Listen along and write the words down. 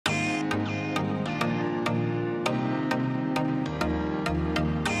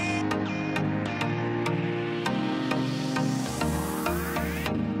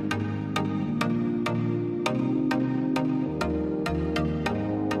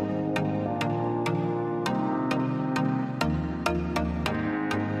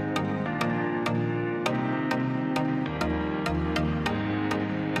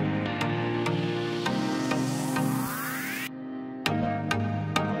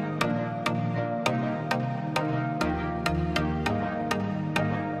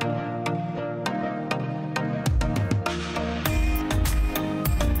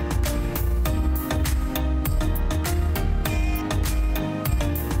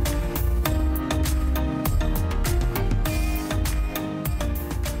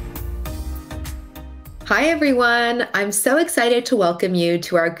Hi, everyone. I'm so excited to welcome you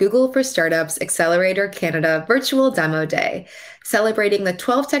to our Google for Startups Accelerator Canada virtual demo day, celebrating the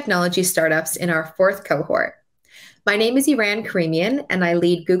 12 technology startups in our fourth cohort. My name is Iran Karimian, and I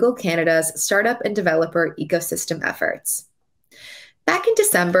lead Google Canada's startup and developer ecosystem efforts. Back in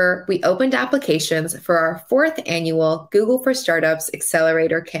December, we opened applications for our fourth annual Google for Startups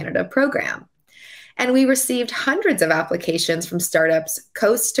Accelerator Canada program. And we received hundreds of applications from startups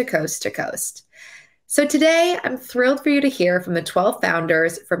coast to coast to coast. So today, I'm thrilled for you to hear from the 12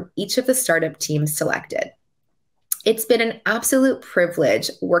 founders from each of the startup teams selected. It's been an absolute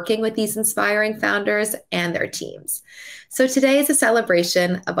privilege working with these inspiring founders and their teams. So today is a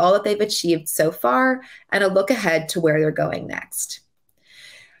celebration of all that they've achieved so far and a look ahead to where they're going next.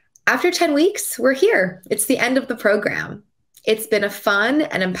 After 10 weeks, we're here. It's the end of the program. It's been a fun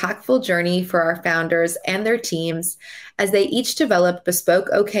and impactful journey for our founders and their teams as they each developed bespoke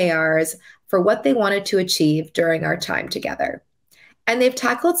OKRs for what they wanted to achieve during our time together. And they've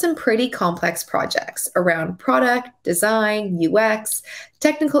tackled some pretty complex projects around product, design, UX,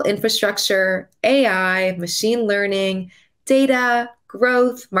 technical infrastructure, AI, machine learning, data,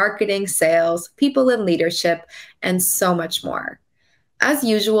 growth, marketing, sales, people and leadership, and so much more. As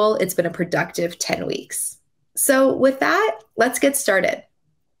usual, it's been a productive 10 weeks. So with that, let's get started.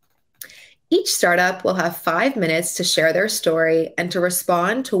 Each startup will have 5 minutes to share their story and to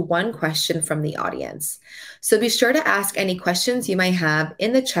respond to one question from the audience. So be sure to ask any questions you might have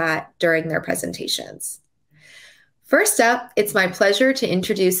in the chat during their presentations. First up, it's my pleasure to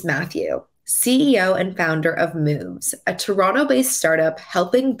introduce Matthew, CEO and founder of Moves, a Toronto-based startup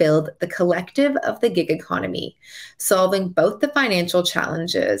helping build the collective of the gig economy, solving both the financial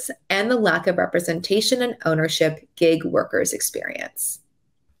challenges and the lack of representation and ownership gig workers experience.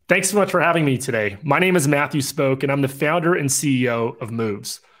 Thanks so much for having me today. My name is Matthew Spoke, and I'm the founder and CEO of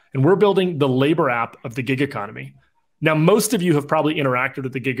Moves. And we're building the labor app of the gig economy. Now, most of you have probably interacted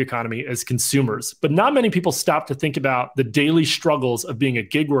with the gig economy as consumers, but not many people stop to think about the daily struggles of being a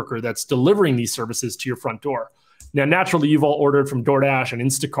gig worker that's delivering these services to your front door. Now, naturally, you've all ordered from DoorDash and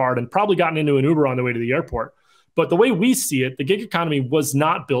Instacart and probably gotten into an Uber on the way to the airport. But the way we see it, the gig economy was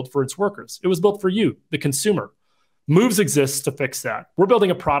not built for its workers. It was built for you, the consumer. Moves exists to fix that. We're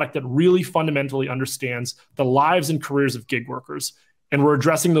building a product that really fundamentally understands the lives and careers of gig workers, and we're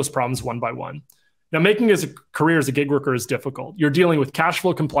addressing those problems one by one. Now, making a career as a gig worker is difficult. You're dealing with cash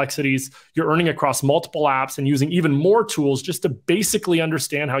flow complexities, you're earning across multiple apps and using even more tools just to basically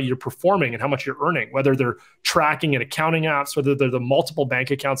understand how you're performing and how much you're earning, whether they're tracking and accounting apps, whether they're the multiple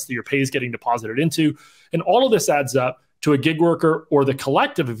bank accounts that your pay is getting deposited into. And all of this adds up to a gig worker or the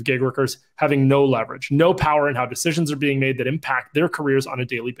collective of gig workers having no leverage, no power in how decisions are being made that impact their careers on a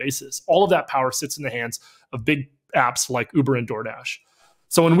daily basis. All of that power sits in the hands of big apps like Uber and DoorDash.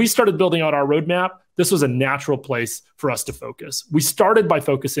 So when we started building out our roadmap, this was a natural place for us to focus. We started by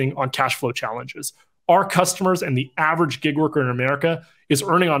focusing on cash flow challenges. Our customers and the average gig worker in America is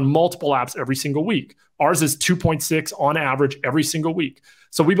earning on multiple apps every single week. Ours is 2.6 on average every single week.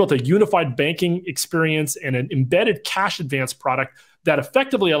 So we built a unified banking experience and an embedded cash advance product that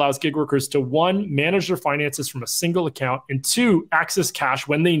effectively allows gig workers to, one, manage their finances from a single account, and two, access cash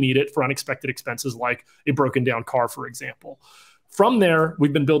when they need it for unexpected expenses like a broken down car, for example. From there,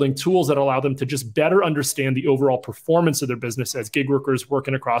 we've been building tools that allow them to just better understand the overall performance of their business as gig workers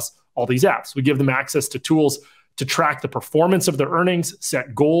working across all these apps. We give them access to tools to track the performance of their earnings,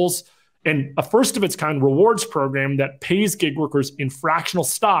 set goals, and a first of its kind rewards program that pays gig workers in fractional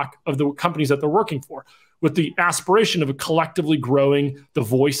stock of the companies that they're working for, with the aspiration of collectively growing the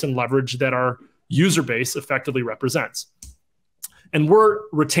voice and leverage that our user base effectively represents. And we're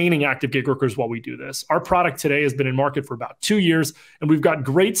retaining active gig workers while we do this. Our product today has been in market for about 2 years, and we've got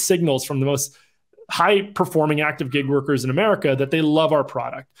great signals from the most high-performing active gig workers in America that they love our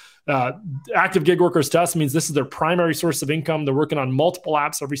product. Active gig workers to us means this is their primary source of income. They're working on multiple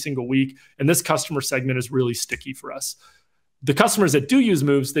apps every single week, and this customer segment is really sticky for us. The customers that do use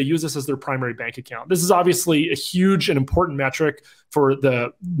Moves, they use us as their primary bank account. This is obviously a huge and important metric for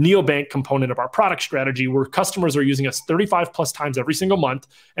the neobank component of our product strategy, where customers are using us 35 plus times every single month.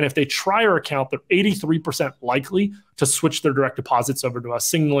 And if they try our account, they're 83% likely to switch their direct deposits over to us,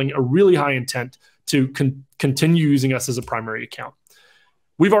 signaling a really high intent to continue using us as a primary account.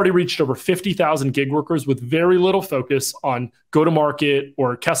 We've already reached over 50,000 gig workers with very little focus on go-to-market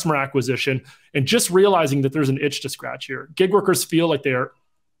or customer acquisition, and just realizing that there's an itch to scratch here. Gig workers feel like they're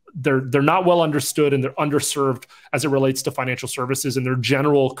not well understood and they're underserved as it relates to financial services in their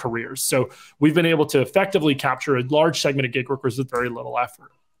general careers. So we've been able to effectively capture a large segment of gig workers with very little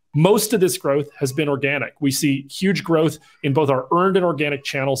effort. Most of this growth has been organic. We see huge growth in both our earned and organic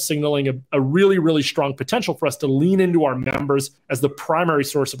channels, signaling a really, really strong potential for us to lean into our members as the primary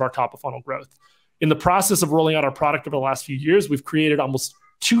source of our top of funnel growth. In the process of rolling out our product over the last few years, we've created almost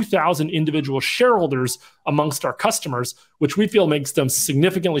 2,000 individual shareholders amongst our customers, which we feel makes them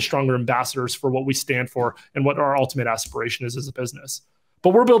significantly stronger ambassadors for what we stand for and what our ultimate aspiration is as a business.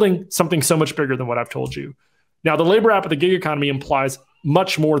 But we're building something so much bigger than what I've told you. Now, the labor app of the gig economy implies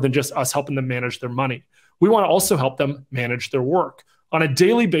much more than just us helping them manage their money. We want to also help them manage their work. On a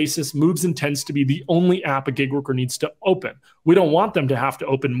daily basis, Moves intends to be the only app a gig worker needs to open. We don't want them to have to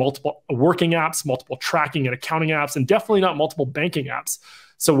open multiple working apps, multiple tracking and accounting apps, and definitely not multiple banking apps.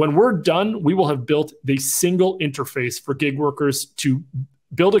 So when we're done, we will have built the single interface for gig workers to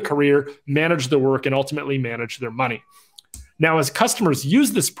build a career, manage their work, and ultimately manage their money. Now, as customers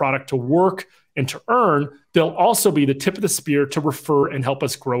use this product to work and to earn, they'll also be the tip of the spear to refer and help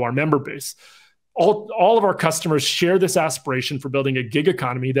us grow our member base. All of our customers share this aspiration for building a gig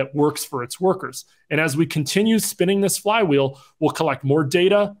economy that works for its workers. And as we continue spinning this flywheel, we'll collect more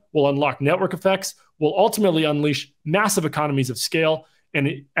data, we'll unlock network effects, we'll ultimately unleash massive economies of scale.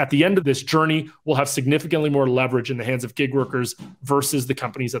 And at the end of this journey, we'll have significantly more leverage in the hands of gig workers versus the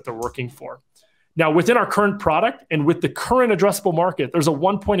companies that they're working for. Now, within our current product and with the current addressable market, there's a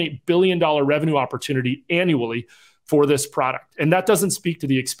 $1.8 billion revenue opportunity annually for this product. And that doesn't speak to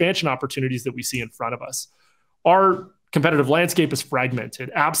the expansion opportunities that we see in front of us. Our competitive landscape is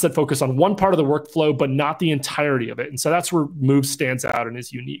fragmented. Apps that focus on one part of the workflow, but not the entirety of it. And so that's where Move stands out and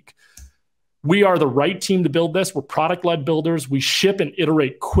is unique. We are the right team to build this. We're product-led builders. We ship and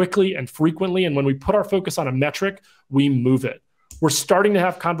iterate quickly and frequently. And when we put our focus on a metric, we move it. We're starting to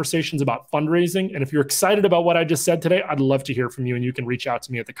have conversations about fundraising. And if you're excited about what I just said today, I'd love to hear from you, and you can reach out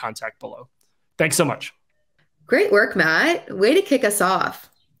to me at the contact below. Thanks so much. Great work, Matt. Way to kick us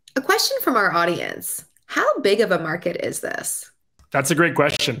off. A question from our audience. How big of a market is this? That's a great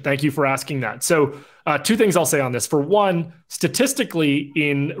question. Thank you for asking that. So two things I'll say on this. For one, statistically,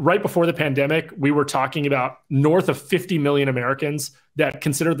 right before the pandemic, we were talking about north of 50 million Americans that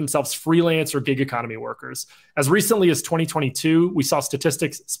consider themselves freelance or gig economy workers. As recently as 2022, we saw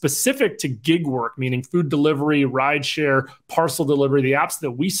statistics specific to gig work, meaning food delivery, rideshare, parcel delivery, the apps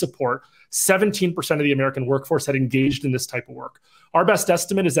that we support. 17% of the American workforce had engaged in this type of work. Our best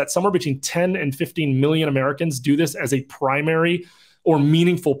estimate is that somewhere between 10 and 15 million Americans do this as a primary or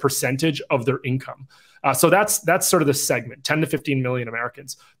meaningful percentage of their income. So that's sort of the segment, 10 to 15 million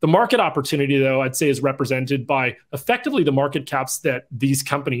Americans. The market opportunity, though, I'd say is represented by effectively the market caps that these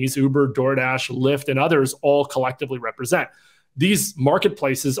companies, Uber, DoorDash, Lyft, and others all collectively represent. These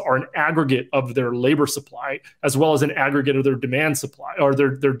marketplaces are an aggregate of their labor supply, as well as an aggregate of their demand supply, or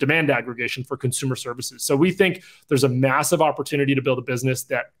their demand aggregation for consumer services. So we think there's a massive opportunity to build a business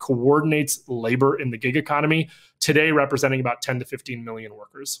that coordinates labor in the gig economy, today representing about 10 to 15 million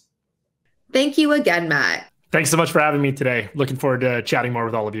workers. Thank you again, Matt. Thanks so much for having me today. Looking forward to chatting more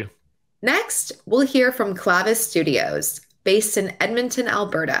with all of you. Next, we'll hear from Clavis Studios, based in Edmonton,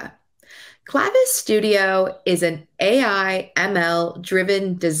 Alberta. Clavis Studio is an AI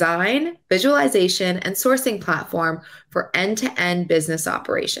ML-driven design, visualization, and sourcing platform for end-to-end business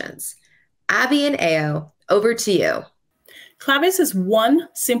operations. Abby and Ao, over to you. Clavis is one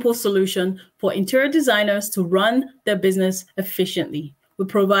simple solution for interior designers to run their business efficiently. We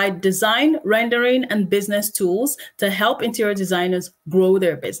provide design, rendering, and business tools to help interior designers grow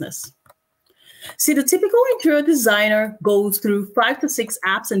their business. See, the typical interior designer goes through 5 to 6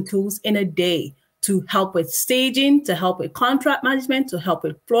 apps and tools in a day to help with staging, to help with contract management, to help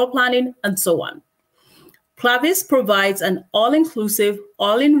with floor planning, and so on. Clavis provides an all-inclusive,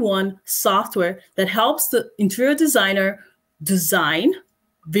 all-in-one software that helps the interior designer design,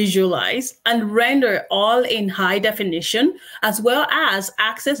 visualize, and render all in high definition, as well as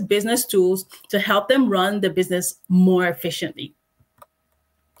access business tools to help them run the business more efficiently.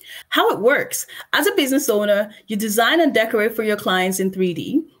 How it works: as a business owner, you design and decorate for your clients in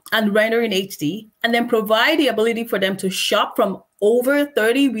 3D and render in HD, and then provide the ability for them to shop from over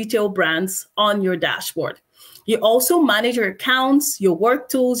 30 retail brands on your dashboard. You also manage your accounts, your work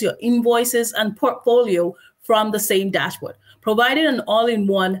tools, your invoices, and portfolio from the same dashboard, providing an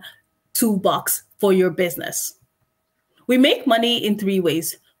all-in-one toolbox for your business. We make money in 3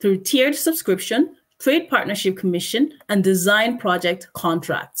 ways: through tiered subscription, trade partnership commission, and design project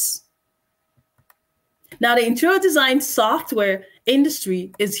contracts. Now, the interior design software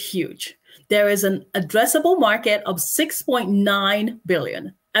industry is huge. There is an addressable market of 6.9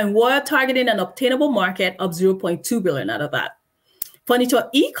 billion, and we're targeting an obtainable market of 0.2 billion out of that. Furniture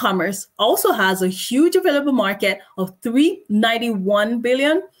e-commerce also has a huge available market of 391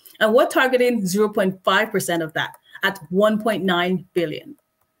 billion, And we're targeting 0.5% of that at 1.9 billion.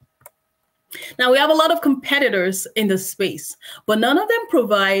 Now, we have a lot of competitors in the space, but none of them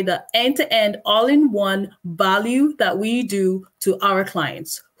provide the end-to-end, all-in-one value that we do to our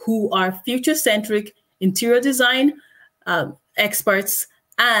clients, who are future-centric interior design experts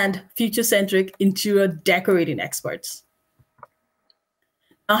and future-centric interior decorating experts.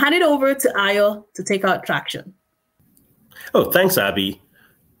 I'll hand it over to Ayo to take out traction. Oh, thanks, Abby.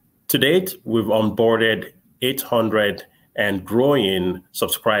 To date, we've onboarded 800 and growing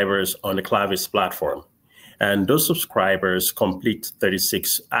subscribers on the Clavis platform. And those subscribers complete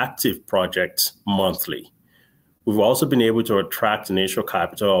 36 active projects monthly. We've also been able to attract initial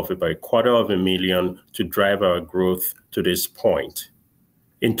capital of about $250,000 to drive our growth to this point.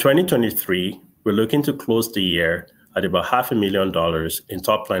 In 2023, we're looking to close the year at about $500,000 in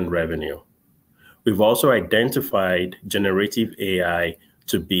top-line revenue. We've also identified generative AI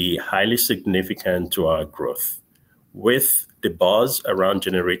to be highly significant to our growth. With the buzz around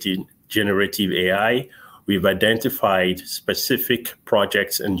generative AI, we've identified specific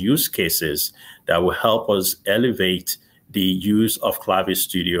projects and use cases that will help us elevate the use of Clavis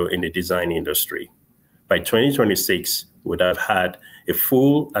Studio in the design industry. By 2026, we would have had a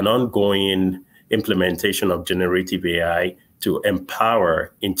full and ongoing implementation of generative AI to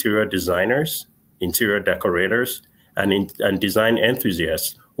empower interior designers, interior decorators, and design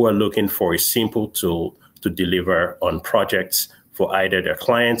enthusiasts who are looking for a simple tool to deliver on projects for either their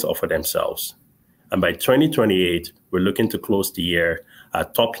clients or for themselves. And by 2028, we're looking to close the year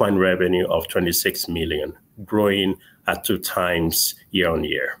at top-line revenue of $26 million, growing at 2 times year on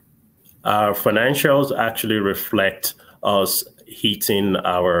year. Our financials actually reflect us hitting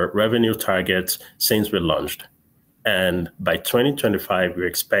our revenue targets since we launched. And by 2025, we're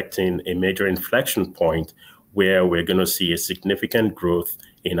expecting a major inflection point where we're going to see a significant growth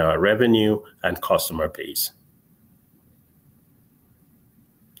in our revenue and customer base.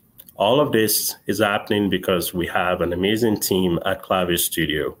 All of this is happening because we have an amazing team at Clavis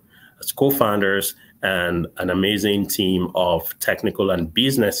Studio as co-founders and an amazing team of technical and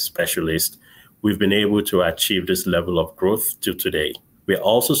business specialists. We've been able to achieve this level of growth till today. We're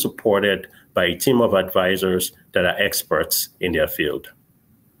also supported by a team of advisors that are experts in their field.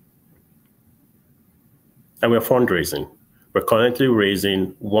 And we're fundraising. We're currently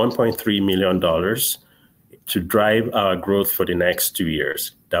raising $1.3 million to drive our growth for the next 2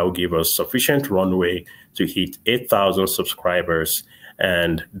 years. That will give us sufficient runway to hit 8,000 subscribers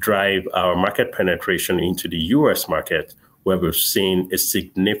and drive our market penetration into the US market, where we've seen a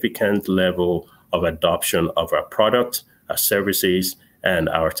significant level of adoption of our product, our services, and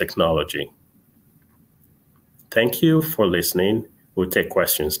our technology. Thank you for listening. We'll take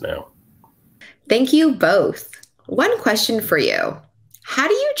questions now. Thank you both. One question for you. How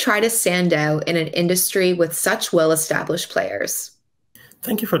do you try to stand out in an industry with such well-established players?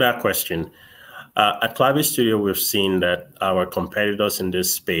 Thank you for that question. At Clavis Studio, we've seen that our competitors in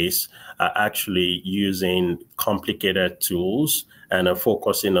this space are actually using complicated tools and are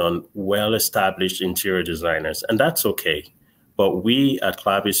focusing on well-established interior designers, and that's okay. But we at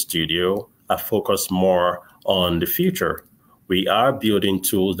Clavis Studio are focused more on the future. We are building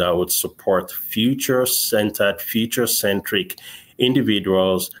tools that would support future-centered, future-centric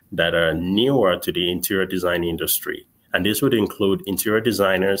individuals that are newer to the interior design industry. And this would include interior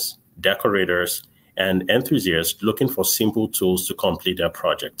designers, decorators, and enthusiasts looking for simple tools to complete their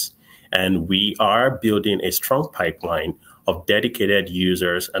projects. And we are building a strong pipeline of dedicated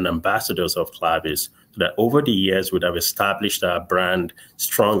users and ambassadors of Clavis so that over the years would have established our brand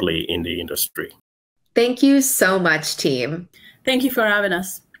strongly in the industry. Thank you so much, team. Thank you for having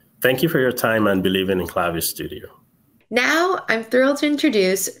us. Thank you for your time and believing in Clavis Studio. Now, I'm thrilled to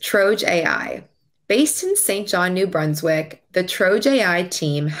introduce Troj AI. Based in St. John, New Brunswick, the Troj AI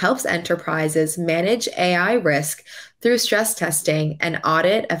team helps enterprises manage AI risk through stress testing and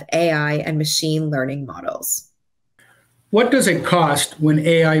audit of AI and machine learning models. What does it cost when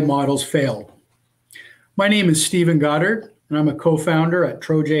AI models fail? My name is Stephen Goddard, and I'm a co-founder at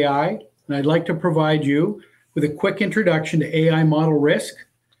Troj AI, and I'd like to provide you with a quick introduction to AI model risk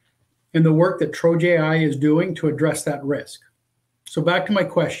and the work that Troj AI is doing to address that risk. So back to my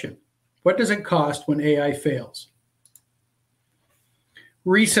question. What does it cost when AI fails?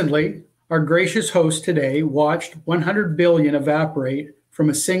 Recently, our gracious host today watched 100 billion evaporate from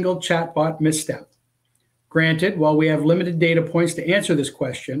a single chatbot misstep. Granted, while we have limited data points to answer this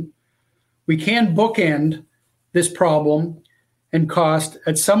question, we can bookend this problem and cost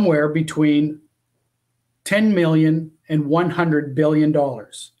at somewhere between $10 million and $100 billion.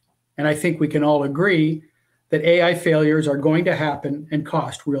 And I think we can all agree that AI failures are going to happen and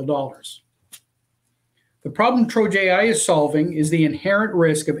cost real dollars. The problem TroJai is solving is the inherent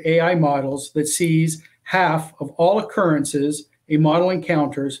risk of AI models that sees half of all occurrences a model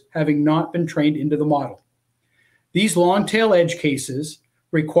encounters having not been trained into the model. These long-tail edge cases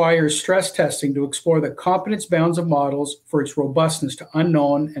require stress testing to explore the competence bounds of models for its robustness to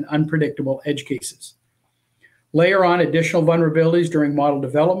unknown and unpredictable edge cases. Layer on additional vulnerabilities during model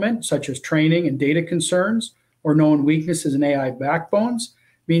development, such as training and data concerns or known weaknesses in AI backbones,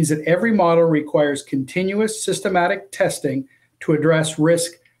 means that every model requires continuous systematic testing to address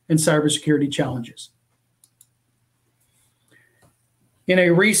risk and cybersecurity challenges. In a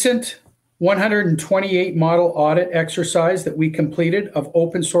recent 128 model audit exercise that we completed of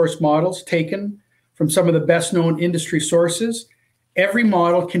open source models taken from some of the best known industry sources, every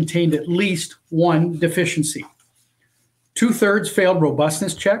model contained at least one deficiency. 2/3 failed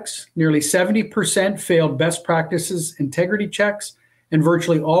robustness checks, nearly 70% failed best practices integrity checks, and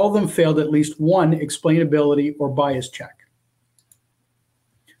virtually all of them failed at least one explainability or bias check.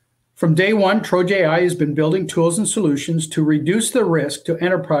 From day one, TroJai has been building tools and solutions to reduce the risk to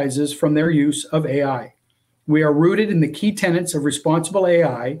enterprises from their use of AI. We are rooted in the key tenets of responsible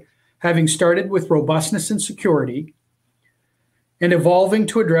AI, having started with robustness and security, and evolving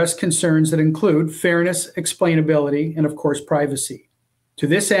to address concerns that include fairness, explainability, and of course, privacy. To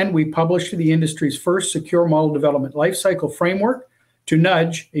this end, we published the industry's first secure model development lifecycle framework to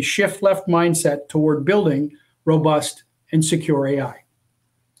nudge a shift-left mindset toward building robust and secure AI.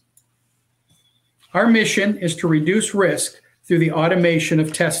 Our mission is to reduce risk through the automation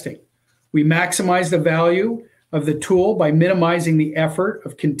of testing. We maximize the value of the tool by minimizing the effort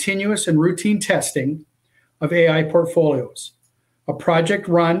of continuous and routine testing of AI portfolios. A project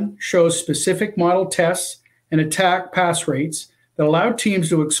run shows specific model tests and attack pass rates that allow teams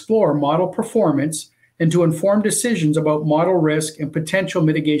to explore model performance and to inform decisions about model risk and potential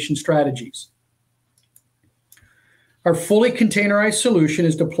mitigation strategies. Our fully containerized solution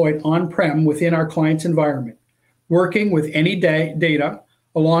is deployed on-prem within our client's environment, working with any data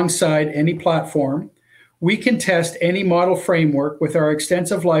alongside any platform. We can test any model framework with our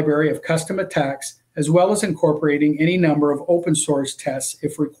extensive library of custom attacks, as well as incorporating any number of open source tests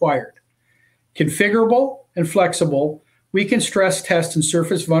if required. Configurable and flexible, we can stress test and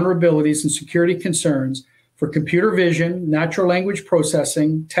surface vulnerabilities and security concerns for computer vision, natural language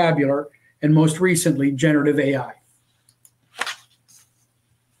processing, tabular, and most recently, generative AI.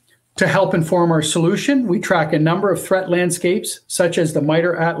 To help inform our solution, we track a number of threat landscapes, such as the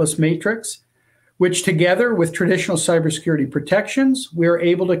MITRE Atlas Matrix, which together with traditional cybersecurity protections, we are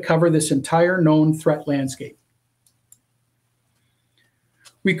able to cover this entire known threat landscape.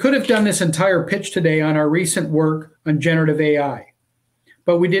 We could have done this entire pitch today on our recent work on generative AI,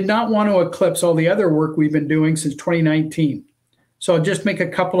 but we did not want to eclipse all the other work we've been doing since 2019. So I'll just make a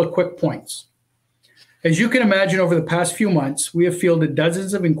couple of quick points. As you can imagine, over the past few months, we have fielded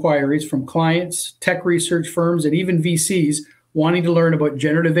dozens of inquiries from clients, tech research firms, and even VCs wanting to learn about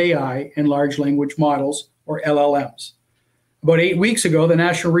generative AI and large language models, or LLMs. About 8 weeks ago, the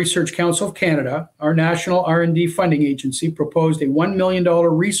National Research Council of Canada, our national R&D funding agency, proposed a $1 million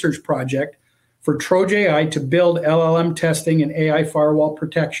research project for TroJai to build LLM testing and AI firewall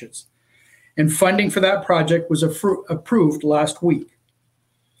protections. And funding for that project was approved last week.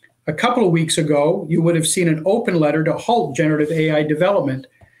 A couple of weeks ago, you would have seen an open letter to halt generative AI development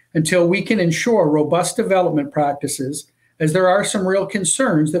until we can ensure robust development practices, as there are some real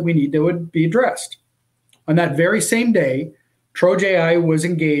concerns that we need to be addressed. On that very same day, TroJai was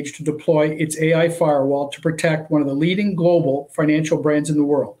engaged to deploy its AI firewall to protect one of the leading global financial brands in the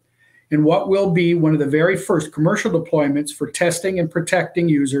world, in what will be one of the very first commercial deployments for testing and protecting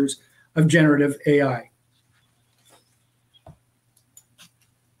users of generative AI.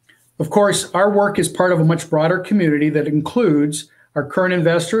 Of course, our work is part of a much broader community that includes our current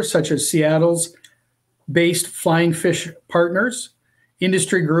investors, such as Seattle's based Flying Fish Partners,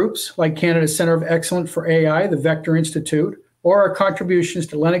 industry groups like Canada's Centre of Excellence for AI, the Vector Institute, or our contributions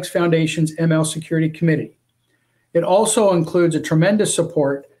to Linux Foundation's ML Security Committee. It also includes a tremendous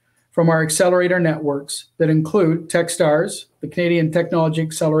support from our accelerator networks that include Techstars, the Canadian Technology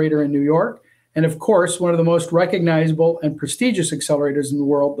Accelerator in New York, and of course, one of the most recognizable and prestigious accelerators in the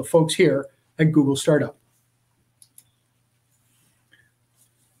world, the folks here at Google Startup.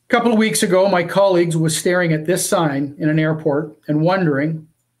 A couple of weeks ago, my colleagues were staring at this sign in an airport and wondering,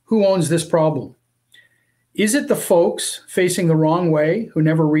 who owns this problem? Is it the folks facing the wrong way who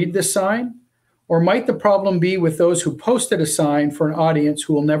never read this sign? Or might the problem be with those who posted a sign for an audience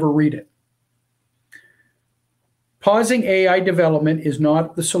who will never read it? Pausing AI development is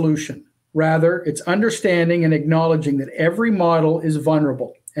not the solution. Rather, it's understanding and acknowledging that every model is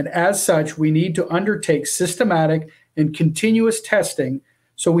vulnerable. And as such, we need to undertake systematic and continuous testing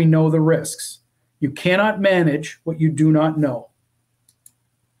so we know the risks. You cannot manage what you do not know.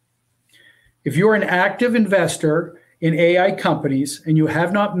 If you're an active investor in AI companies and you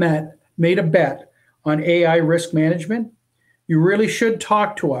have not made a bet on AI risk management, you really should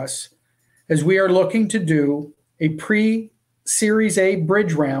talk to us, as we are looking to do a pre-Series A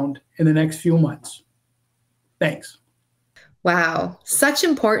bridge round in the next few months. Thanks. Wow, such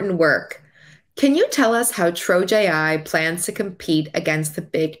important work. Can you tell us how Troj.ai plans to compete against the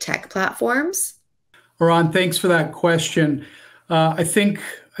big tech platforms? Ron, thanks for that question. I think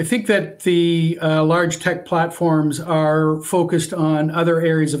that the large tech platforms are focused on other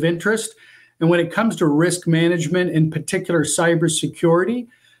areas of interest. And when it comes to risk management, in particular cybersecurity,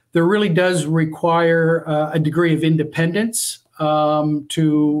 there really does require a degree of independence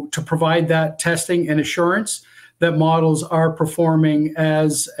to provide that testing and assurance that models are performing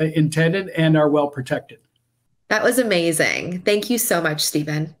as intended and are well protected. That was amazing. Thank you so much,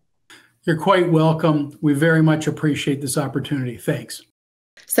 Stephen. You're quite welcome. We very much appreciate this opportunity. Thanks.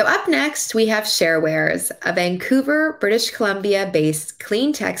 So up next, we have Sharewares, a Vancouver, British Columbia-based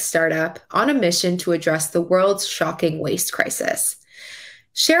clean tech startup on a mission to address the world's shocking waste crisis.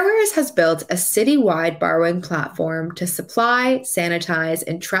 Sharewares has built a citywide borrowing platform to supply, sanitize,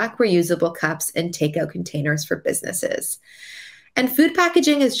 and track reusable cups and takeout containers for businesses. And food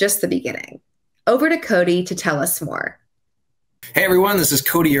packaging is just the beginning. Over to Cody to tell us more. Hey everyone, this is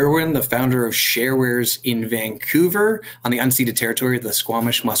Cody Irwin, the founder of Sharewares in Vancouver on the unceded territory of the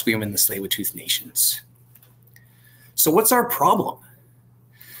Squamish, Musqueam, and the Tsleil-Waututh Nations. So what's our problem?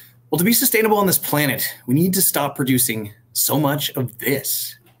 Well, to be sustainable on this planet, we need to stop producing so much of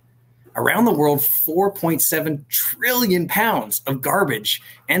this. Around the world, 4.7 trillion pounds of garbage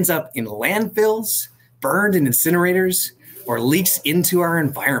ends up in landfills, burned in incinerators, or leaks into our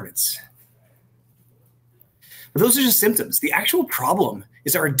environments. But those are just symptoms. The actual problem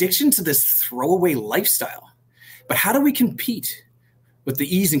is our addiction to this throwaway lifestyle. But how do we compete with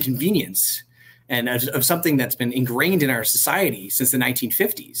the ease and convenience and of something that's been ingrained in our society since the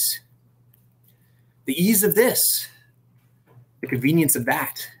 1950s? The ease of this, the convenience of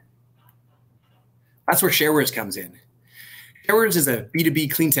that. That's where Sharewares comes in. Sharewares is a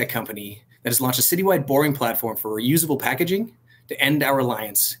B2B clean tech company that has launched a citywide borrowing platform for reusable packaging to end our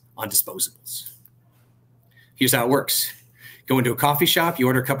reliance on disposables. Here's how it works. Go into a coffee shop, you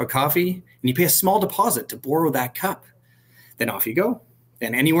order a cup of coffee, and you pay a small deposit to borrow that cup. Then off you go.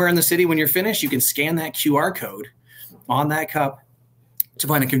 And anywhere in the city when you're finished, you can scan that QR code on that cup to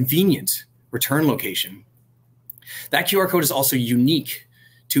find a convenient return location. That QR code is also unique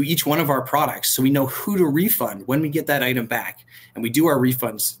to each one of our products, so we know who to refund when we get that item back. And we do our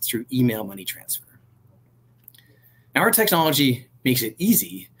refunds through email money transfer. Now, our technology makes it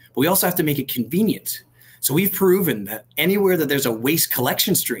easy, but we also have to make it convenient. So we've proven that anywhere that there's a waste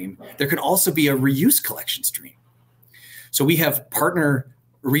collection stream, there can also be a reuse collection stream. So we have partner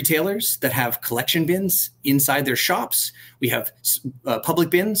retailers that have collection bins inside their shops. We have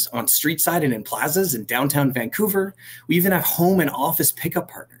public bins on street side and in plazas in downtown Vancouver. We even have home and office pickup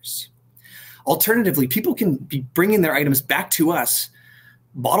partners. Alternatively, people can be bringing their items back to us,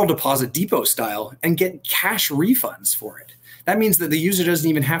 bottle deposit depot style, and get cash refunds for it. That means that the user doesn't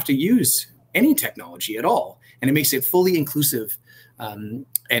even have to use any technology at all. And it makes it fully inclusive and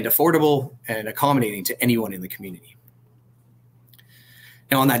affordable and accommodating to anyone in the community.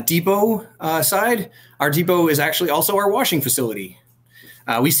 Now on that depot side, our depot is actually also our washing facility.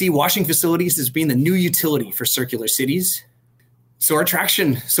 We see washing facilities as being the new utility for circular cities. So our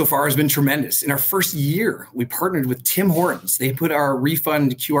traction so far has been tremendous. In our first year, we partnered with Tim Hortons. They put our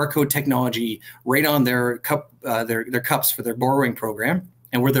refund QR code technology right on their cups for their borrowing program.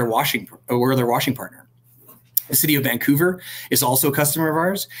 And we're their washing partner. The city of Vancouver is also a customer of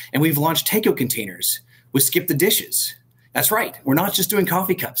ours, and we've launched takeout containers with Skip the Dishes. That's right, we're not just doing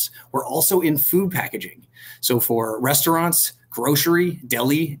coffee cups, we're also in food packaging. So for restaurants, grocery,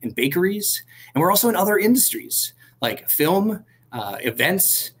 deli, and bakeries, and we're also in other industries like film,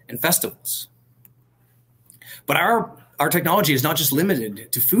 events, and festivals. But our technology is not just limited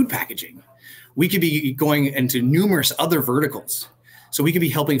to food packaging. We could be going into numerous other verticals. So we could be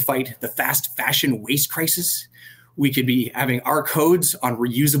helping fight the fast fashion waste crisis. We could be having our codes on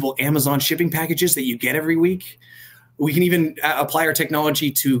reusable Amazon shipping packages that you get every week. We can even apply our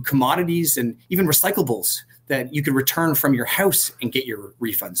technology to commodities and even recyclables that you could return from your house and get your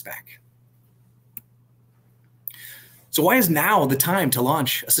refunds back. So why is now the time to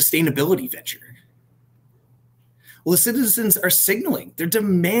launch a sustainability venture? Well, the citizens are signaling, they're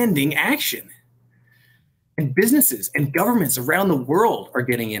demanding action. And businesses and governments around the world are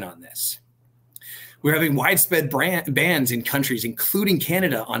getting in on this. We're having widespread bans in countries, including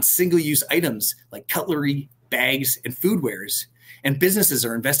Canada, on single-use items like cutlery, bags, and foodwares. And businesses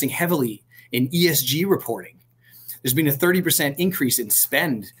are investing heavily in ESG reporting. There's been a 30% increase in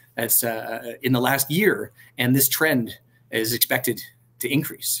spend that's in the last year, and this trend is expected to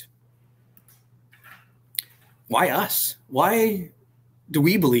increase. Why us? Why do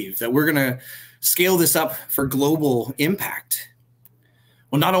we believe that we're going to scale this up for global impact?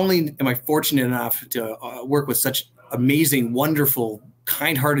 Well, not only am I fortunate enough to work with such amazing, wonderful,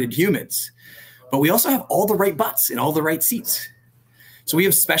 kind-hearted humans, but we also have all the right butts in all the right seats. So we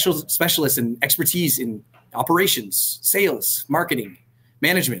have specialists and expertise in operations, sales, marketing,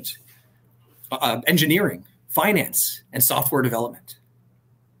 management, engineering, finance, and software development.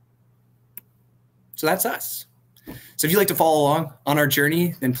 So that's us. So if you'd like to follow along on our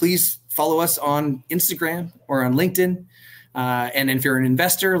journey, then please follow us on Instagram or on LinkedIn. And if you're an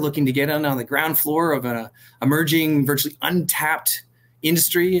investor looking to get on the ground floor of an emerging, virtually untapped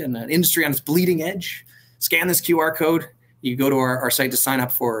industry and an industry on its bleeding edge, scan this QR code. You go to our site to sign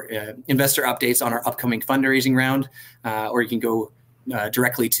up for investor updates on our upcoming fundraising round, or you can go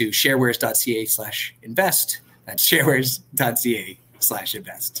directly to sharewares.ca/invest. That's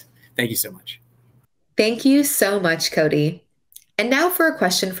sharewares.ca/invest. Thank you so much. Thank you so much, Cody. And now for a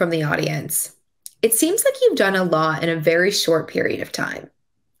question from the audience. It seems like you've done a lot in a very short period of time.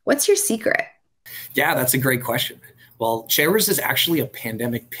 What's your secret? Yeah, that's a great question. Well, Sharewares is actually a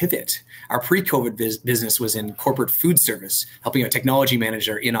pandemic pivot. Our pre-COVID business was in corporate food service, helping a technology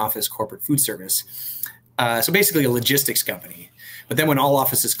manager in-office corporate food service. So basically a logistics company. But then when all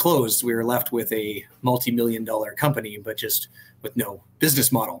offices closed, we were left with a multi-million-dollar company, but just with no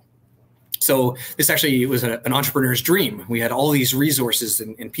business model. So this actually was an entrepreneur's dream. We had all these resources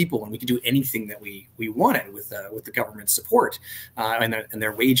and people, and we could do anything that we wanted with the government's support and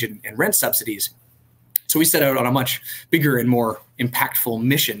their wage and rent subsidies. So we set out on a much bigger and more impactful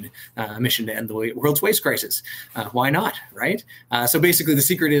mission to end the world's waste crisis. Why not, right? So basically the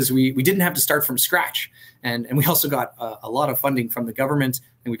secret is we didn't have to start from scratch. And we also got a lot of funding from the government,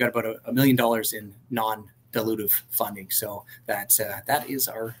 and we got about $1 million in non-dilutive funding. So that is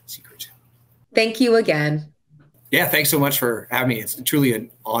our secret. Thank you again. Yeah, thanks so much for having me. It's truly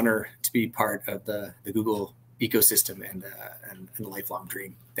an honor to be part of the Google ecosystem and the lifelong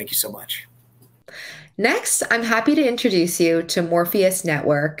dream. Thank you so much. Next, I'm happy to introduce you to Morpheus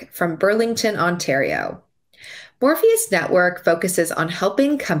Network from Burlington, Ontario. Morpheus Network focuses on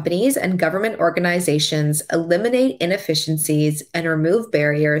helping companies and government organizations eliminate inefficiencies and remove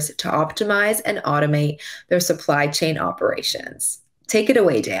barriers to optimize and automate their supply chain operations. Take it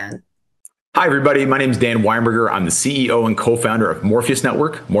away, Dan. Hi, everybody. My name is Dan Weinberger. I'm the CEO and co-founder of Morpheus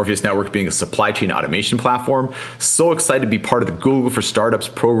Network. Morpheus Network being a supply chain automation platform. So excited to be part of the Google for Startups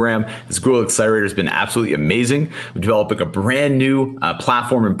program. This Google Accelerator has been absolutely amazing. We're developing a brand new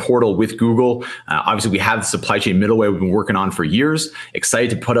platform and portal with Google. Obviously, we have the supply chain middleware we've been working on for years. Excited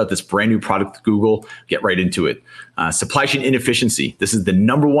to put out this brand new product with Google. Get right into it. Supply chain inefficiency. This is the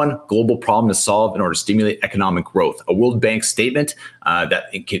 #1 global problem to solve in order to stimulate economic growth. A World Bank statement that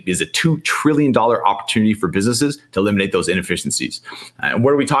is a $2 trillion opportunity for businesses to eliminate those inefficiencies. And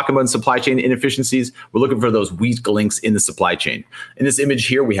what are we talking about in supply chain inefficiencies? We're looking for those weak links in the supply chain. In this image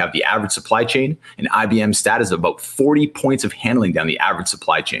here, we have the average supply chain, and IBM status of about 40 points of handling down the average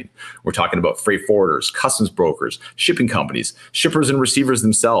supply chain. We're talking about freight forwarders, customs brokers, shipping companies, shippers and receivers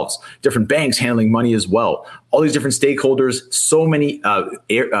themselves, different banks handling money as well. All these different stakeholders, so many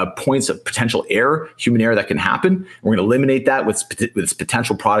points of potential error, human error that can happen. We're going to eliminate that with this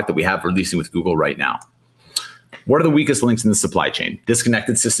potential product that we have releasing with Google right now. What are the weakest links in the supply chain?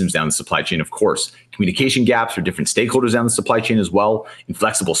 Disconnected systems down the supply chain, of course. Communication gaps for different stakeholders down the supply chain as well.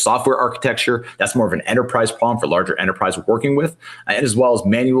 Inflexible software architecture. That's more of an enterprise problem for larger enterprise we're working with. And as well as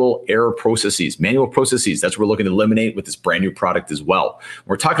manual error processes. Manual processes, that's what we're looking to eliminate with this brand new product as well.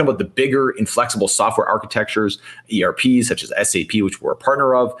 We're talking about the bigger inflexible software architectures, ERPs such as SAP, which we're a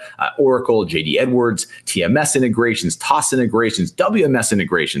partner of, Oracle, JD Edwards, TMS integrations, TOS integrations, WMS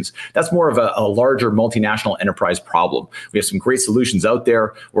integrations. That's more of a larger multinational enterprise problem. We have some great solutions out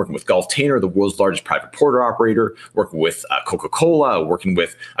there, working with Gulftainer, the world's largest private porter operator, working with Coca-Cola, working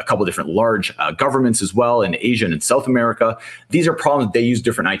with a couple of different large governments as well in Asia and in South America. These are problems that they use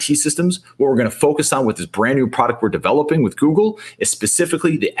different IT systems. What we're going to focus on with this brand new product we're developing with Google is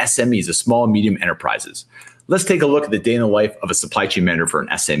specifically the SMEs, the small and medium enterprises. Let's take a look at the day in the life of a supply chain manager for an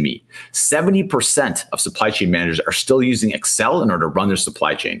SME. 70% of supply chain managers are still using Excel in order to run their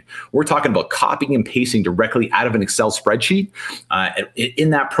supply chain. We're talking about copying and pasting directly out of an Excel spreadsheet. In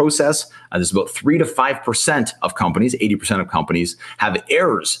that process, there's about 3 to 5% of companies, 80% of companies, have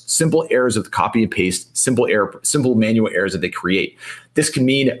errors, simple errors of the copy and paste, simple manual errors that they create. This can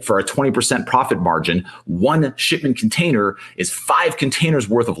mean for a 20% profit margin, one shipment container is 5 containers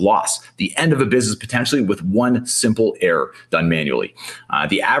worth of loss. The end of a business potentially with one simple error done manually.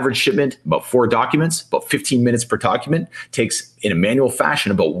 The average shipment, about 4 documents, about 15 minutes per document, takes in a manual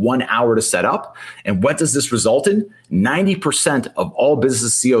fashion about 1 hour to set up. And what does this result in? 90% of all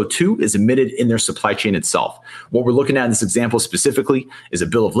business CO2 is emitted in their supply chain itself. What we're looking at in this example specifically is a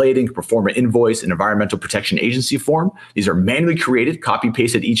bill of lading, pro forma invoice, and environmental protection agency form. These are manually created, copy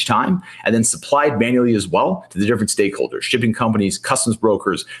pasted each time, and then supplied manually as well to the different stakeholders, shipping companies, customs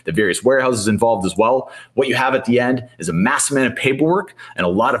brokers, the various warehouses involved as well. What you have at the end is a massive amount of paperwork and a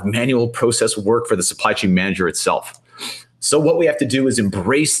lot of manual process work for the supply chain manager itself. So what we have to do is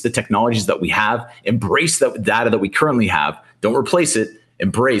embrace the technologies that we have, embrace the data that we currently have, don't replace it,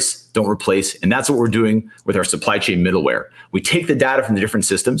 embrace, don't replace. And that's what we're doing with our supply chain middleware. We take the data from the different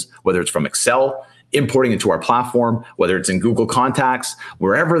systems, whether it's from Excel, importing into our platform, whether it's in Google Contacts,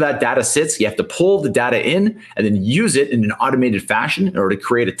 wherever that data sits, you have to pull the data in and then use it in an automated fashion in order to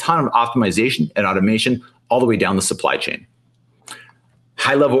create a ton of optimization and automation all the way down the supply chain.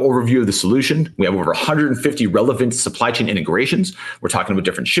 High-level overview of the solution. We have over 150 relevant supply chain integrations. We're talking about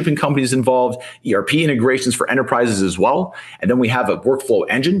different shipping companies involved, ERP integrations for enterprises as well. And then we have a workflow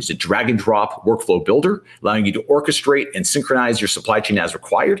engine. It's a drag and drop workflow builder, allowing you to orchestrate and synchronize your supply chain as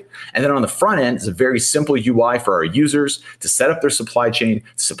required. And then on the front end is a very simple UI for our users to set up their supply chain,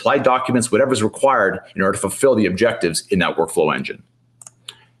 supply documents, whatever's required in order to fulfill the objectives in that workflow engine.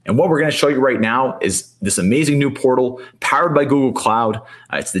 And what we're going to show you right now is this amazing new portal powered by Google Cloud.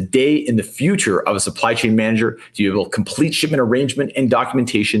 It's the day in the future of a supply chain manager to be able to complete shipment arrangement and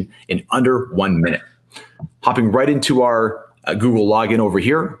documentation in under 1 minute. Hopping right into our Google login over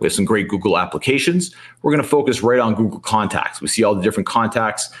here, we have some great Google applications. We're going to focus right on Google Contacts. We see all the different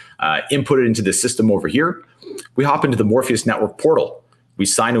contacts inputted into the system over here. We hop into the Morpheus Network portal. We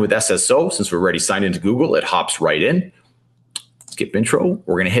sign in with SSO. Since we're already signed into Google, it hops right in. Skip intro.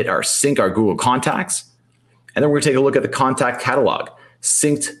 We're going to hit our sync our Google Contacts. And then we're going to take a look at the contact catalog,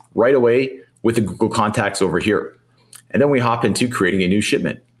 synced right away with the Google Contacts over here. And then we hop into creating a new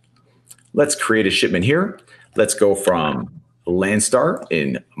shipment. Let's create a shipment here. Let's go from Landstar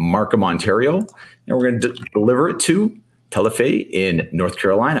in Markham, Ontario. And we're going to deliver it to Telefay in North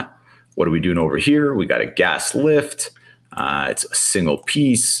Carolina. What are we doing over here? We got a gas lift. It's a single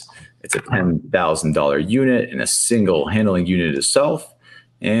piece. It's a $10,000 unit and a single handling unit itself.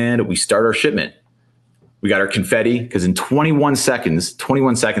 And we start our shipment. We got our confetti because in 21 seconds,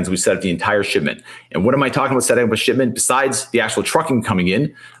 we set up the entire shipment. And what am I talking about setting up a shipment? Besides the actual trucking coming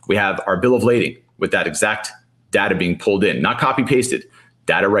in, we have our bill of lading with that exact data being pulled in, not copy pasted,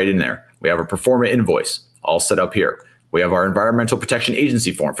 data right in there. We have a pro forma invoice all set up here. We have our environmental protection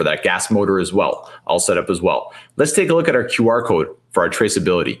agency form for that gas motor as well, all set up as well. Let's take a look at our QR code for our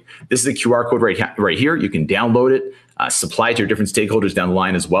traceability. This is a QR code right here. You can download it, supply it to your different stakeholders down the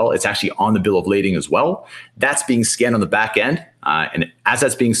line as well. It's actually on the bill of lading as well. That's being scanned on the back end. And as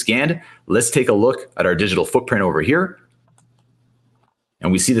that's being scanned, let's take a look at our digital footprint over here.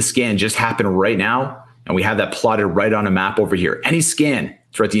 And we see the scan just happen right now. And we have that plotted right on a map over here. Any scan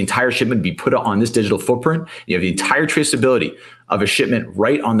throughout the entire shipment be put on this digital footprint. You have the entire traceability of a shipment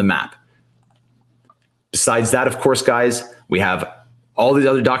right on the map. Besides that, of course, guys, we have all these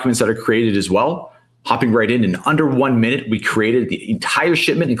other documents that are created as well. Hopping right in under 1 minute, we created the entire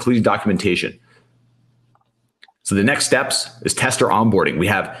shipment, including documentation. So the next steps is tester onboarding. We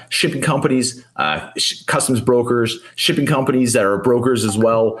have shipping companies, customs brokers, shipping companies that are brokers as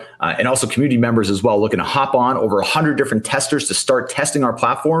well, and also community members as well, looking to hop on over 100 different testers to start testing our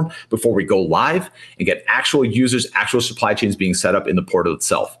platform before we go live and get actual users, actual supply chains being set up in the portal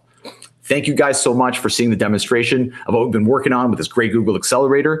itself. Thank you guys so much for seeing the demonstration of what we've been working on with this great Google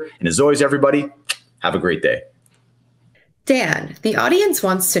Accelerator. And as always, everybody, have a great day. Dan, the audience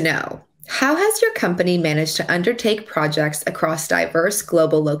wants to know, how has your company managed to undertake projects across diverse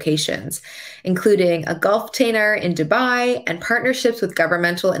global locations, including a Gulf container in Dubai and partnerships with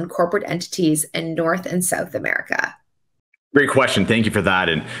governmental and corporate entities in North and South America? Great question. Thank you for that.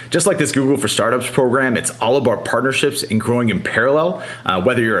 And just like this Google for Startups program, it's all about partnerships and growing in parallel.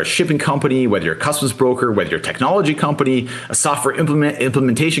 Whether you're a shipping company, whether you're a customs broker, whether you're a technology company, a software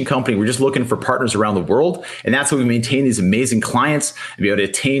implementation company, we're just looking for partners around the world. And that's how we maintain these amazing clients and be able to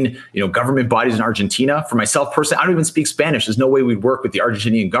attain, government bodies in Argentina. For myself personally, I don't even speak Spanish. There's no way we'd work with the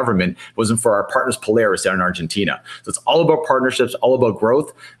Argentinian government if it wasn't for our partners Polaris down in Argentina. So it's all about partnerships, all about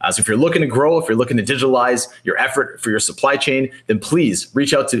growth. So if you're looking to grow, if you're looking to digitalize your effort for your supply chain, then please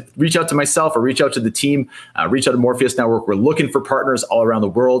reach out to myself or reach out to the team, reach out to Morpheus Network. We're looking for partners all around the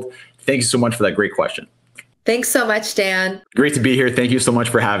world. Thank you so much for that great question. Thanks so much, Dan. Great to be here. Thank you so much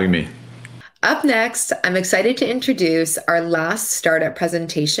for having me. Up next, I'm excited to introduce our last startup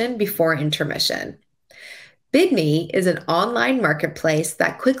presentation before intermission. BidMe is an online marketplace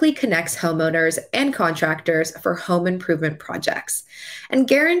that quickly connects homeowners and contractors for home improvement projects and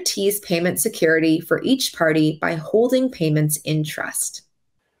guarantees payment security for each party by holding payments in trust.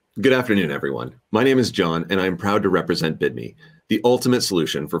 Good afternoon, everyone. My name is John, and I'm proud to represent BidMe, the ultimate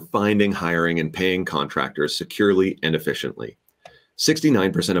solution for finding, hiring, and paying contractors securely and efficiently.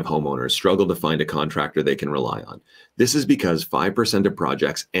 69% of homeowners struggle to find a contractor they can rely on. This is because 5% of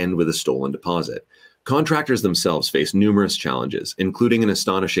projects end with a stolen deposit. Contractors themselves face numerous challenges, including an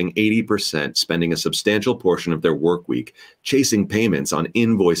astonishing 80% spending a substantial portion of their work week chasing payments on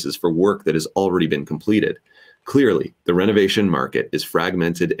invoices for work that has already been completed. Clearly, the renovation market is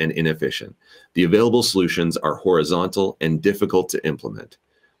fragmented and inefficient. The available solutions are horizontal and difficult to implement.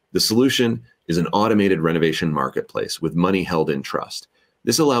 The solution is an automated renovation marketplace with money held in trust.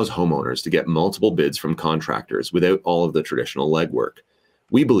 This allows homeowners to get multiple bids from contractors without all of the traditional legwork.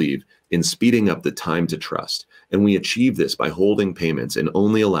 We believe in speeding up the time to trust, and we achieve this by holding payments and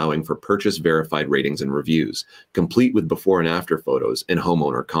only allowing for purchase verified ratings and reviews, complete with before and after photos and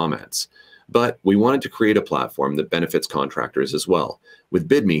homeowner comments. But we wanted to create a platform that benefits contractors as well. With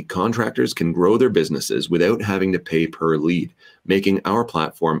BidMe, contractors can grow their businesses without having to pay per lead, making our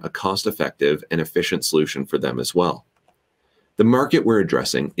platform a cost-effective and efficient solution for them as well. The market we're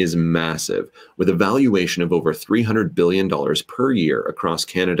addressing is massive, with a valuation of over $300 billion per year across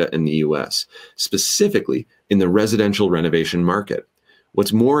Canada and the US, specifically in the residential renovation market.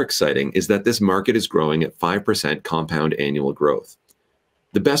 What's more exciting is that this market is growing at 5% compound annual growth.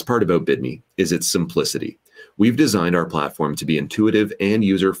 The best part about BidMe is its simplicity. We've designed our platform to be intuitive and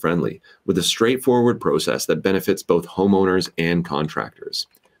user-friendly, with a straightforward process that benefits both homeowners and contractors.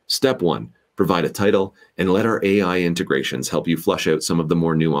 Step 1. Provide a title, and let our AI integrations help you flush out some of the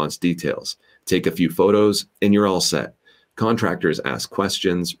more nuanced details. Take a few photos, and you're all set. Contractors ask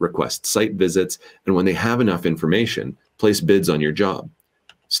questions, request site visits, and when they have enough information, place bids on your job.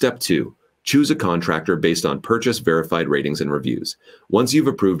 Step 2. Choose a contractor based on purchase verified ratings and reviews. Once you've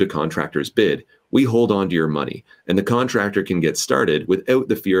approved a contractor's bid, we hold on to your money, and the contractor can get started without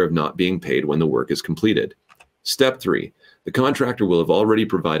the fear of not being paid when the work is completed. Step 3. The contractor will have already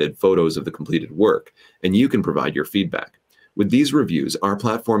provided photos of the completed work, and you can provide your feedback. With these reviews, our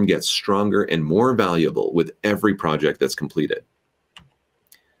platform gets stronger and more valuable with every project that's completed.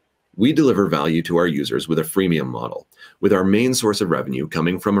 We deliver value to our users with a freemium model, with our main source of revenue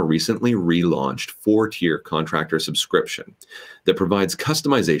coming from a recently relaunched 4-tier contractor subscription that provides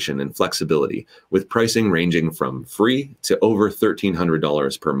customization and flexibility, with pricing ranging from free to over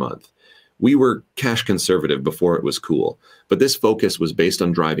 $1,300 per month. We were cash conservative before it was cool, but this focus was based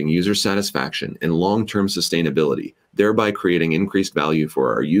on driving user satisfaction and long-term sustainability, thereby creating increased value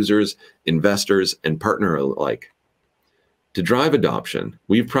for our users, investors, and partner alike. To drive adoption,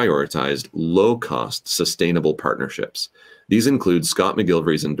 we've prioritized low-cost, sustainable partnerships. These include Scott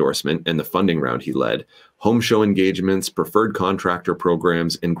McGilvery's endorsement and the funding round he led, home show engagements, preferred contractor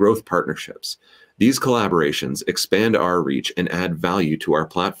programs, and growth partnerships. These collaborations expand our reach and add value to our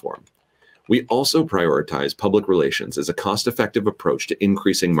platform. We also prioritize public relations as a cost-effective approach to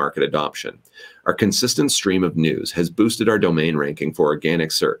increasing market adoption. Our consistent stream of news has boosted our domain ranking for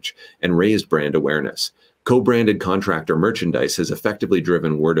organic search and raised brand awareness. Co-branded contractor merchandise has effectively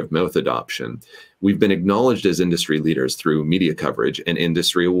driven word-of-mouth adoption. We've been acknowledged as industry leaders through media coverage and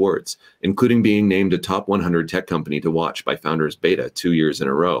industry awards, including being named a top 100 tech company to watch by Founders Beta 2 years in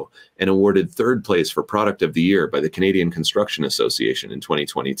a row, and awarded 3rd place for Product of the Year by the Canadian Construction Association in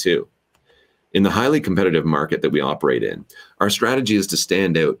 2022. In the highly competitive market that we operate in, our strategy is to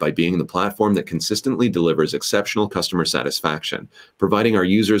stand out by being the platform that consistently delivers exceptional customer satisfaction, providing our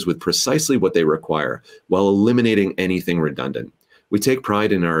users with precisely what they require while eliminating anything redundant. We take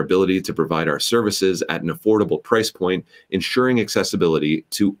pride in our ability to provide our services at an affordable price point, ensuring accessibility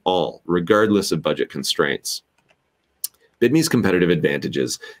to all, regardless of budget constraints. Bidme's competitive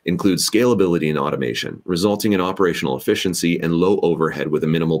advantages include scalability and automation, resulting in operational efficiency and low overhead with a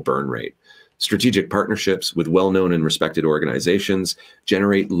minimal burn rate. Strategic partnerships with well-known and respected organizations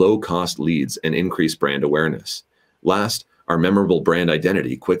generate low-cost leads and increase brand awareness. Last, our memorable brand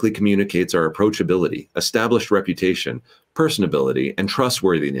identity quickly communicates our approachability, established reputation, personability, and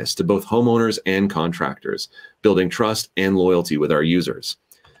trustworthiness to both homeowners and contractors, building trust and loyalty with our users.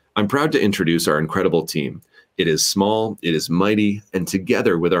 I'm proud to introduce our incredible team. It is small, it is mighty, and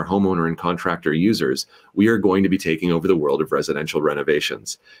together with our homeowner and contractor users, we are going to be taking over the world of residential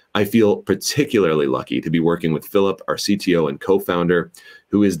renovations. I feel particularly lucky to be working with Philip, our CTO and co-founder,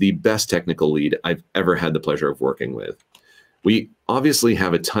 who is the best technical lead I've ever had the pleasure of working with. We obviously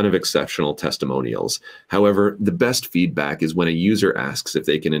have a ton of exceptional testimonials. However, the best feedback is when a user asks if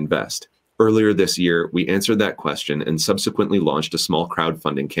they can invest. Earlier this year, we answered that question and subsequently launched a small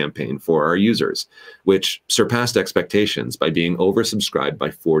crowdfunding campaign for our users, which surpassed expectations by being oversubscribed by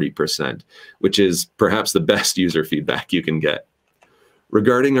 40%, which is perhaps the best user feedback you can get.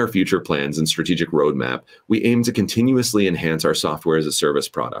 Regarding our future plans and strategic roadmap, we aim to continuously enhance our software as a service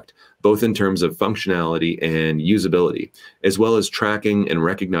product, both in terms of functionality and usability, as well as tracking and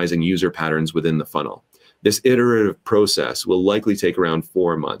recognizing user patterns within the funnel. This iterative process will likely take around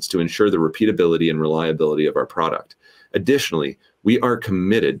 4 months to ensure the repeatability and reliability of our product. Additionally, we are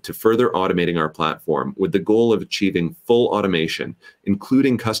committed to further automating our platform with the goal of achieving full automation,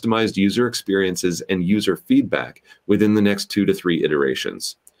 including customized user experiences and user feedback within the next 2 to 3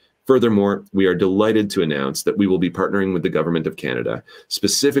 iterations. Furthermore, we are delighted to announce that we will be partnering with the Government of Canada,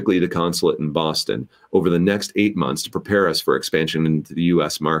 specifically the Consulate in Boston, over the next 8 months to prepare us for expansion into the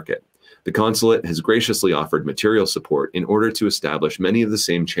US market. The Consulate has graciously offered material support in order to establish many of the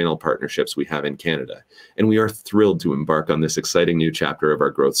same channel partnerships we have in Canada, and we are thrilled to embark on this exciting new chapter of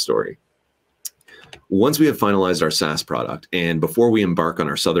our growth story. Once we have finalized our SaaS product, and before we embark on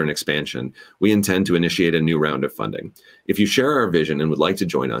our southern expansion, we intend to initiate a new round of funding. If you share our vision and would like to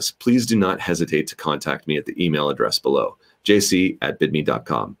join us, please do not hesitate to contact me at the email address below,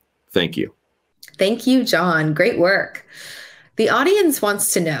 jc@bidme.com. Thank you. Thank you, John. Great work. The audience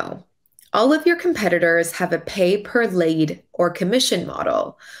wants to know, all of your competitors have a pay per lead or commission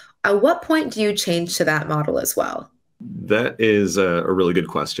model. At what point do you change to that model as well? That is a really good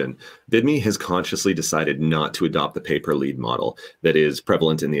question. Bidme has consciously decided not to adopt the pay-per-lead model that is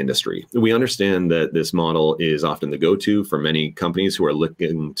prevalent in the industry. We understand that this model is often the go-to for many companies who are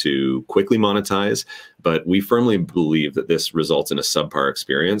looking to quickly monetize, but we firmly believe that this results in a subpar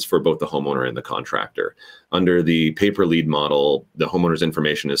experience for both the homeowner and the contractor. Under the pay-per-lead model, the homeowner's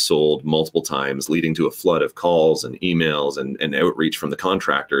information is sold multiple times, leading to a flood of calls and emails and outreach from the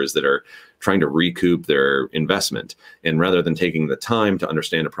contractors that are trying to recoup their investment. And rather than taking the time to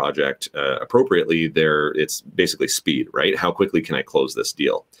understand a project appropriately, it's basically speed, right? How quickly can I close this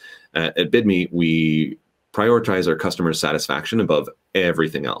deal? At Bidme, we prioritize our customer satisfaction above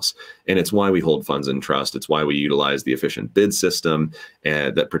everything else. And it's why we hold funds in trust. It's why we utilize the efficient bid system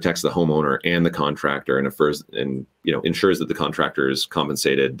that protects the homeowner and the contractor and ensures that the contractor is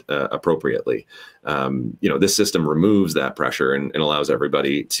compensated appropriately. This system removes that pressure and allows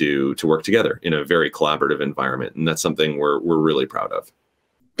everybody to work together in a very collaborative environment. And that's something we're really proud of.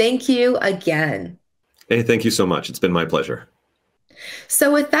 Thank you again. Hey, thank you so much. It's been my pleasure.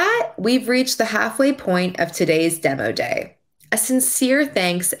 So with that, we've reached the halfway point of today's demo day. A sincere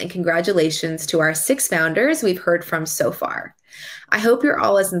thanks and congratulations to our 6 founders we've heard from so far. I hope you're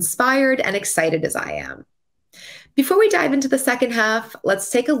all as inspired and excited as I am. Before we dive into the second half,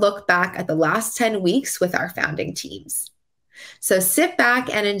 let's take a look back at the last 10 weeks with our founding teams. So sit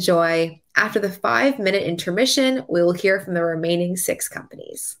back and enjoy. After the 5-minute intermission, we will hear from the remaining 6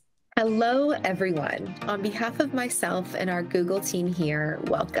 companies. Hello, everyone. On behalf of myself and our Google team here,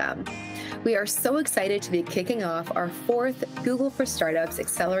 welcome. We are so excited to be kicking off our 4th Google for Startups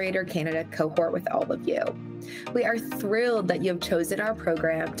Accelerator Canada cohort with all of you. We are thrilled that you have chosen our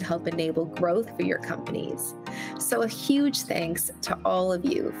program to help enable growth for your companies. So a huge thanks to all of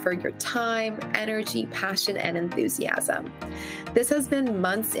you for your time, energy, passion, and enthusiasm. This has been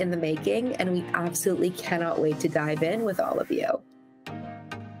months in the making, and we absolutely cannot wait to dive in with all of you.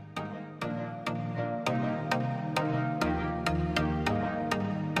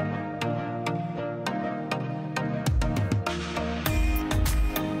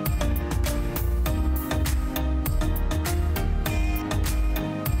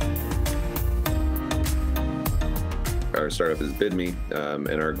 Our startup is BidMe,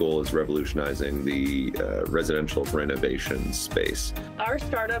 and our goal is revolutionizing the residential renovation space. Our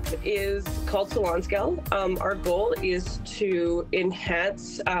startup is called SalonScale. Our goal is to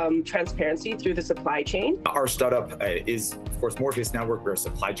enhance transparency through the supply chain. Our startup is, of course, Morpheus Network. We're a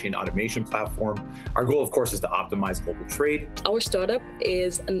supply chain automation platform. Our goal, of course, is to optimize global trade. Our startup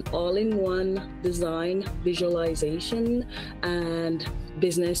is an all-in-one design, visualization, and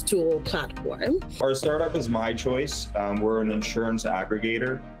business tool platform. Our startup is My Choice. We're an insurance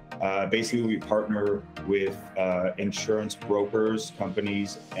aggregator. Basically, we partner with insurance brokers,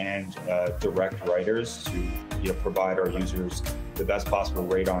 companies, and direct writers to provide our users the best possible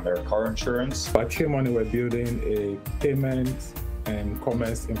rate on their car insurance. At K-Money, we're building a payment and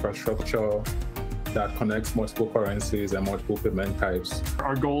commerce infrastructure that connects multiple currencies and multiple payment types.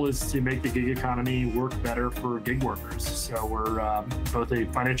 Our goal is to make the gig economy work better for gig workers. So we're both a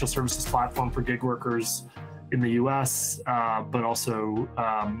financial services platform for gig workers in the US, but also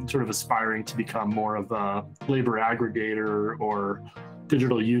sort of aspiring to become more of a labor aggregator or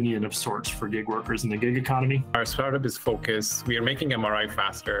digital union of sorts for gig workers in the gig economy. Our startup is focused. We are making MRI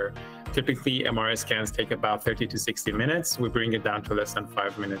faster. Typically, MRI scans take about 30 to 60 minutes. We bring it down to less than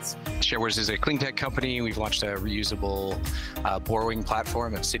 5 minutes. Sharewares is a clean tech company. We've launched a reusable borrowing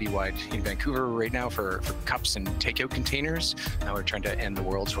platform that's citywide in Vancouver right now for cups and takeout containers. Now we're trying to end the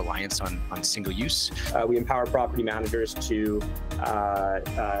world's reliance on single use. We empower property managers to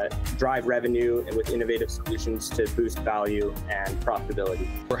drive revenue with innovative solutions to boost value and profitability.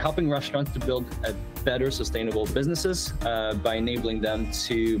 We're helping restaurants to build better sustainable businesses by enabling them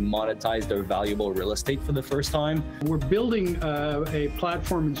to monetize their valuable real estate for the first time. We're building a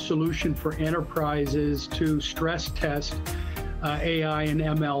platform and solution for enterprises to stress test AI and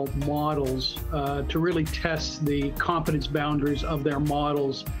ML models to really test the confidence boundaries of their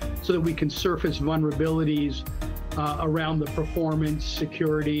models so that we can surface vulnerabilities around the performance,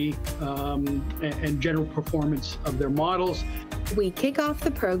 security, and general performance of their models. We kick off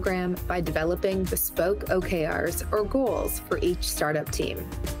the program by developing bespoke OKRs or goals for each startup team.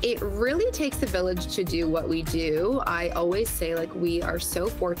 It really takes a village to do what we do. I always say, we are so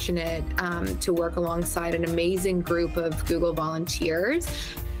fortunate to work alongside an amazing group of Google volunteers.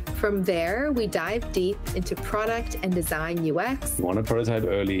 From there, we dive deep into product and design UX. You want to prototype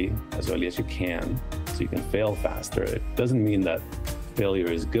as early as you can, so you can fail faster. It doesn't mean that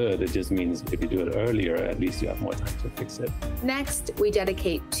failure is good. It just means if you do it earlier, at least you have more time to fix it. Next, we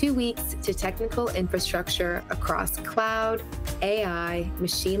dedicate 2 weeks to technical infrastructure across cloud, AI,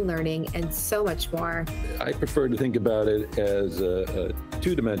 machine learning, and so much more. I prefer to think about it as a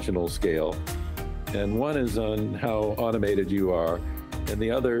two-dimensional scale. And one is on how automated you are, and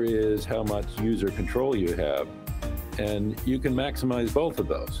the other is how much user control you have. And you can maximize both of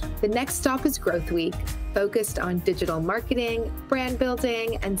those. The next stop is Growth Week, focused on digital marketing, brand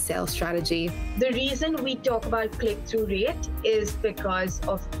building, and sales strategy. The reason we talk about click-through rate is because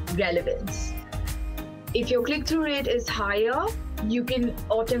of relevance. If your click-through rate is higher, you can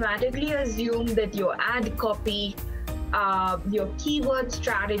automatically assume that your ad copy, your keyword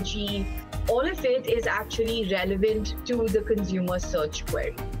strategy, all of it is actually relevant to the consumer search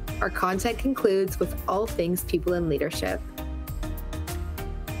query. Our content concludes with all things people in leadership.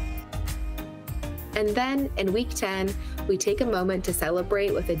 And then in week 10, we take a moment to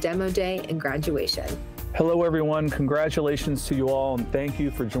celebrate with a demo day and graduation. Hello, everyone. Congratulations to you all, and thank you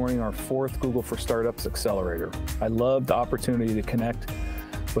for joining our 4th Google for Startups Accelerator. I love the opportunity to connect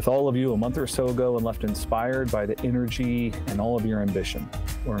with all of you a month or so ago and left inspired by the energy and all of your ambition.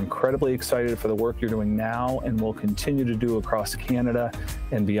 We're incredibly excited for the work you're doing now and will continue to do across Canada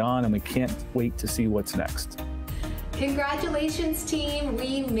and beyond, and we can't wait to see what's next. Congratulations, team.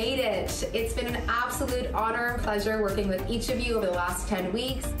 We made it. It's been an absolute honor and pleasure working with each of you over the last 10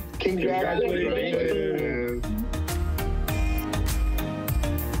 weeks. Congratulations.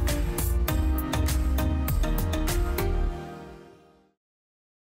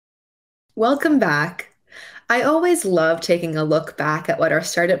 Welcome back. I always love taking a look back at what our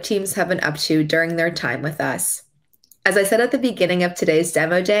startup teams have been up to during their time with us. As I said at the beginning of today's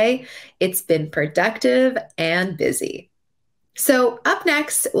demo day, it's been productive and busy. So up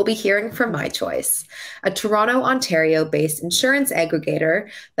next, we'll be hearing from My Choice, a Toronto, Ontario-based insurance aggregator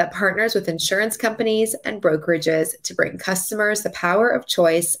that partners with insurance companies and brokerages to bring customers the power of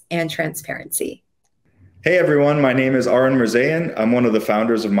choice and transparency. Hey everyone, my name is Aaron Mirzayan. I'm one of the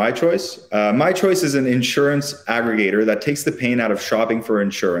founders of My Choice. My Choice is an insurance aggregator that takes the pain out of shopping for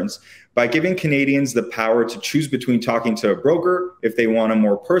insurance by giving Canadians the power to choose between talking to a broker if they want a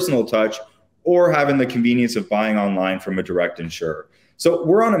more personal touch or having the convenience of buying online from a direct insurer. So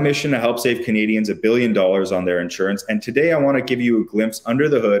we're on a mission to help save Canadians $1 billion on their insurance. And today I want to give you a glimpse under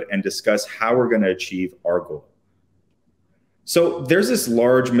the hood and discuss how we're going to achieve our goal. So there's this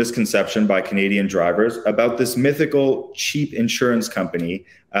large misconception by Canadian drivers about this mythical cheap insurance company.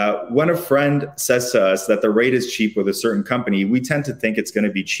 When a friend says to us that the rate is cheap with a certain company, we tend to think it's going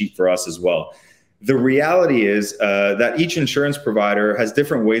to be cheap for us as well. The reality is that each insurance provider has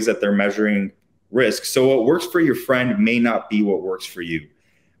different ways that they're measuring risk. So what works for your friend may not be what works for you.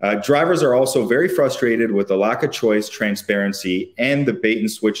 Drivers are also very frustrated with the lack of choice, transparency, and the bait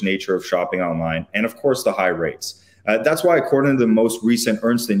and switch nature of shopping online, and of course the high rates. That's why, according to the most recent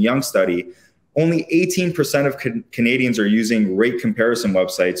Ernst & Young study, only 18% of Canadians are using rate comparison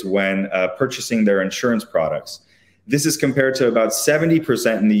websites when purchasing their insurance products. This is compared to about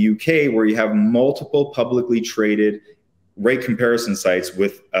 70% in the UK, where you have multiple publicly traded rate comparison sites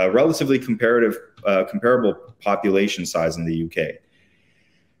with a relatively comparable population size in the UK.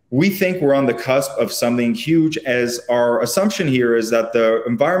 We think we're on the cusp of something huge, as our assumption here is that the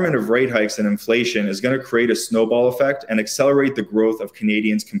environment of rate hikes and inflation is going to create a snowball effect and accelerate the growth of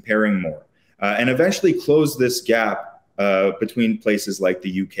Canadians comparing more, and eventually close this gap between places like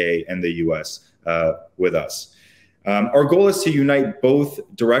the UK and the US with us. Our goal is to unite both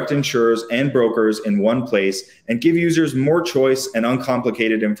direct insurers and brokers in one place and give users more choice and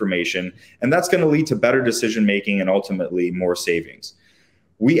uncomplicated information, and that's going to lead to better decision-making and ultimately more savings.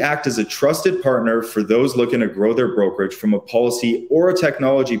 We act as a trusted partner for those looking to grow their brokerage from a policy or a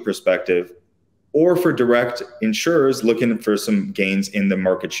technology perspective, or for direct insurers looking for some gains in the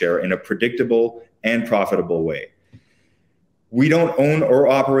market share in a predictable and profitable way. We don't own or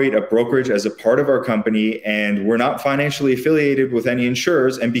operate a brokerage as a part of our company, and we're not financially affiliated with any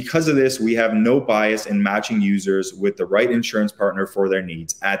insurers. And because of this, we have no bias in matching users with the right insurance partner for their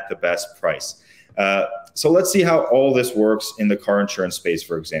needs at the best price. So let's see how all this works in the car insurance space,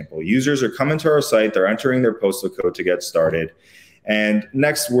 for example. Users are coming to our site, they're entering their postal code to get started. And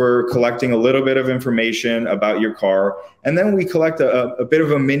next, we're collecting a little bit of information about your car. And then we collect a bit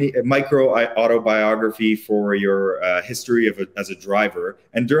of a micro autobiography for your history as a driver.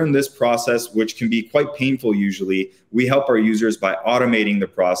 And during this process, which can be quite painful usually, we help our users by automating the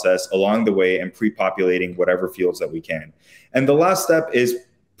process along the way and pre-populating whatever fields that we can. And the last step is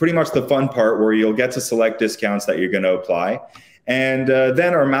pretty much the fun part, where you'll get to select discounts that you're going to apply. And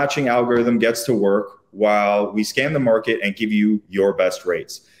then our matching algorithm gets to work while we scan the market and give you your best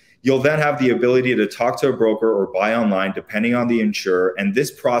rates. You'll then have the ability to talk to a broker or buy online, depending on the insurer. And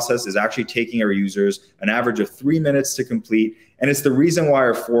this process is actually taking our users an average of 3 minutes to complete. And it's the reason why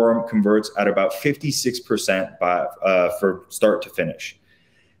our forum converts at about 56% for start to finish.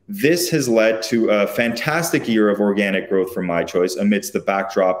 This has led to a fantastic year of organic growth for MyChoice amidst the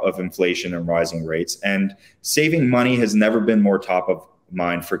backdrop of inflation and rising rates. And saving money has never been more top of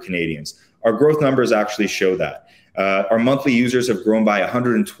mind for Canadians. Our growth numbers actually show that. Our monthly users have grown by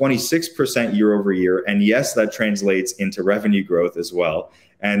 126% year over year. And yes, that translates into revenue growth as well.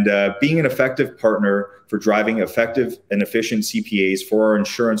 And being an effective partner for driving effective and efficient CPAs for our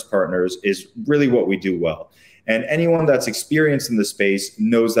insurance partners is really what we do well. And anyone that's experienced in the space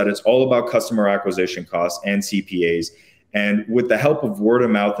knows that it's all about customer acquisition costs and CPAs. And with the help of word of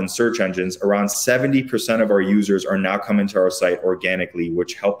mouth and search engines, around 70% of our users are now coming to our site organically,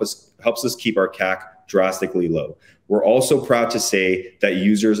 which helps us keep our CAC drastically low. We're also proud to say that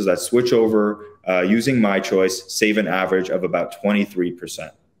users that switch over using MyChoice save an average of about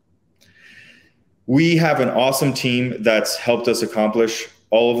 23%. We have an awesome team that's helped us accomplish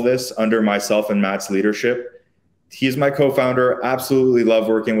all of this under myself and Matt's leadership. He's my co-founder. Absolutely love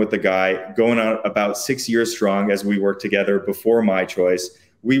working with the guy, going on about 6 years strong as we work together before MyChoice.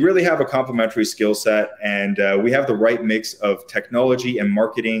 We really have a complementary skill set, and we have the right mix of technology and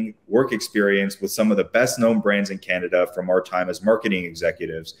marketing work experience with some of the best known brands in Canada from our time as marketing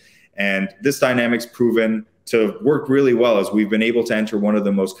executives. And this dynamic's proven to work really well, as we've been able to enter one of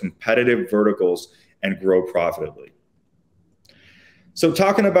the most competitive verticals and grow profitably. So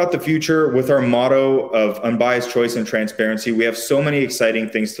talking about the future with our motto of unbiased choice and transparency, we have so many exciting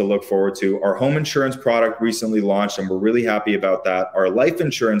things to look forward to. Our home insurance product recently launched, and we're really happy about that. Our life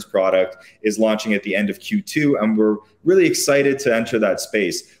insurance product is launching at the end of Q2, and we're really excited to enter that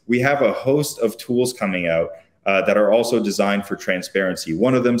space. We have a host of tools coming out that are also designed for transparency.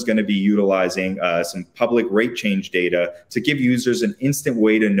 One of them is going to be utilizing some public rate change data to give users an instant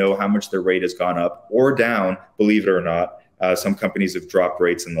way to know how much their rate has gone up or down, believe it or not. Some companies have dropped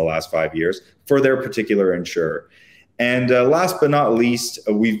rates in the last 5 years for their particular insurer. And last but not least,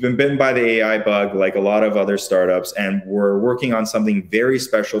 we've been bitten by the AI bug like a lot of other startups, and we're working on something very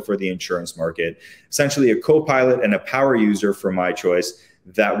special for the insurance market, essentially a co-pilot and a power user for MyChoice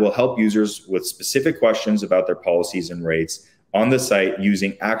that will help users with specific questions about their policies and rates on the site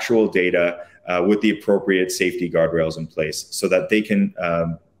using actual data with the appropriate safety guardrails in place so that they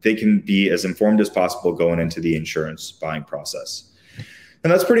can be as informed as possible going into the insurance buying process.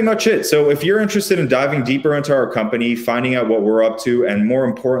 And that's pretty much it. So if you're interested in diving deeper into our company, finding out what we're up to, and more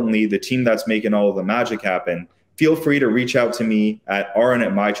importantly, the team that's making all of the magic happen, feel free to reach out to me at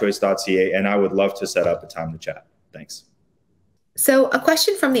rn@mychoice.ca, and I would love to set up a time to chat. Thanks. So a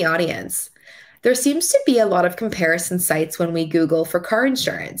question from the audience. There seems to be a lot of comparison sites when we Google for car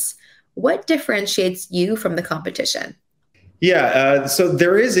insurance. What differentiates you from the competition? Yeah, so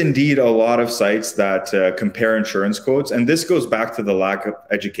there is indeed a lot of sites that compare insurance quotes, and this goes back to the lack of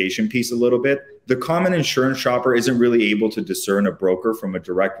education piece a little bit. The common insurance shopper isn't really able to discern a broker from a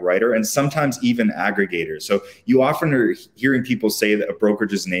direct writer, and sometimes even aggregators. So you often are hearing people say that a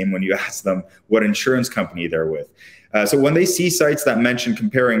brokerage's name when you ask them what insurance company they're with. So when they see sites that mention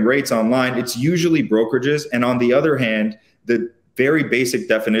comparing rates online, it's usually brokerages. And on the other hand, the very basic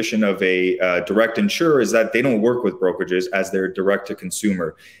definition of a direct insurer is that they don't work with brokerages as they're direct to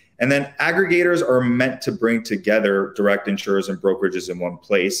consumer. And then aggregators are meant to bring together direct insurers and brokerages in one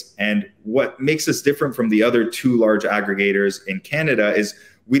place. And what makes us different from the other two large aggregators in Canada is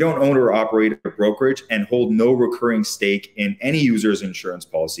we don't own or operate a brokerage and hold no recurring stake in any user's insurance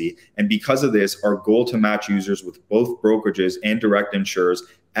policy. And because of this, our goal to match users with both brokerages and direct insurers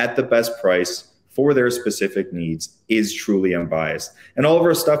at the best price for their specific needs is truly unbiased. And all of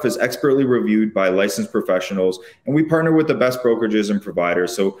our stuff is expertly reviewed by licensed professionals, and we partner with the best brokerages and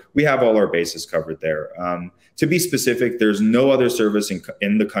providers, so we have all our bases covered there. To be specific, there's no other service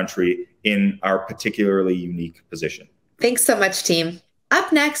in the country in our particularly unique position. Thanks so much, team.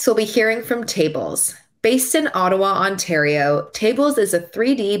 Up next, we'll be hearing from Tables. Based in Ottawa, Ontario, Tables is a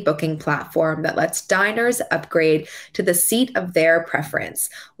 3D booking platform that lets diners upgrade to the seat of their preference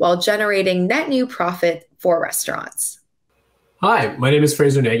while generating net new profit for restaurants. Hi, my name is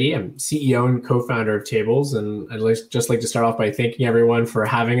Fraser Nagy. I'm CEO and co-founder of Tables, and I'd just like to start off by thanking everyone for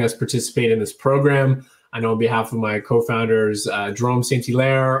having us participate in this program. I know on behalf of my co-founders, Jerome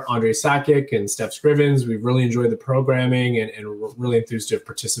Saint-Hilaire, Andre Sakic, and Steph Scrivens, we've really enjoyed the programming and we're really enthused to have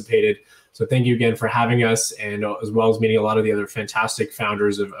participated. So thank you again for having us, and as well as meeting a lot of the other fantastic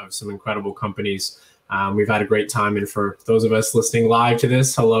founders of some incredible companies. We've had a great time, and for those of us listening live to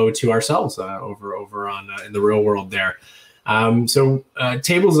this, hello to ourselves over on in the real world there.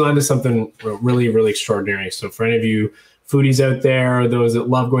 Tables is onto something really, really extraordinary. So for any of you foodies out there, those that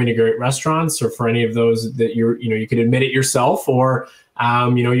love going to great restaurants, or for any of those that you can admit it yourself, or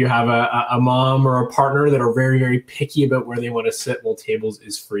you have a mom or a partner that are very, very picky about where they want to sit, well, Tables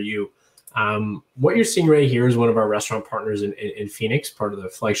is for you. What you're seeing right here is one of our restaurant partners in Phoenix, part of the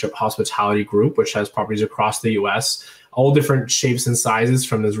Flagship Hospitality Group, which has properties across the US, all different shapes and sizes,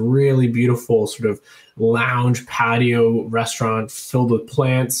 from this really beautiful sort of lounge patio restaurant filled with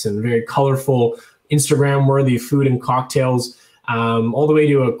plants and very colorful Instagram-worthy food and cocktails, all the way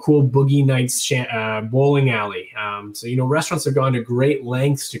to a cool Boogie Nights bowling alley. Restaurants have gone to great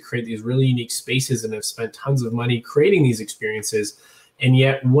lengths to create these really unique spaces and have spent tons of money creating these experiences. And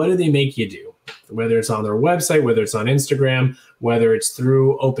yet, what do they make you do? Whether it's on their website, whether it's on Instagram, whether it's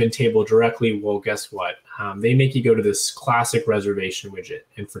through OpenTable directly, well, guess what? They make you go to this classic reservation widget.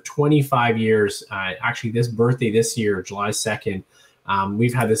 And for 25 years, actually this birthday this year, July 2nd,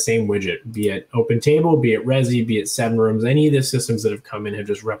 we've had the same widget, be it OpenTable, be it Resi, be it 7 Rooms. Any of the systems that have come in have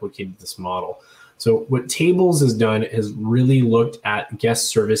just replicated this model. So what Tables has done is really looked at guest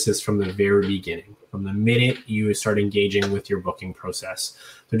services from the very beginning, from the minute you start engaging with your booking process.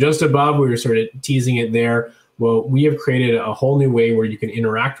 So just above, we were sort of teasing it there. Well, we have created a whole new way where you can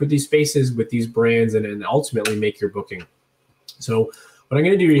interact with these spaces, with these brands, and ultimately make your booking. So what I'm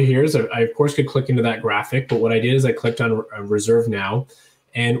going to do here is I of course, could click into that graphic, but what I did is I clicked on Reserve Now.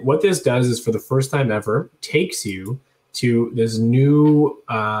 And what this does is, for the first time ever, takes you to this new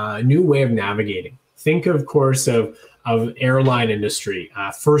way of navigating. Think, of course, of airline industry,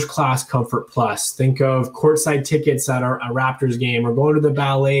 first class comfort plus. Think of courtside tickets at a Raptors game, or going to the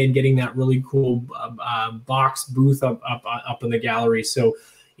ballet and getting that really cool box booth up in the gallery. So,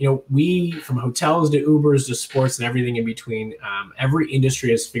 we, from hotels to Ubers to sports and everything in between, every industry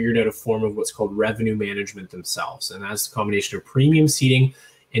has figured out a form of what's called revenue management themselves. And that's a combination of premium seating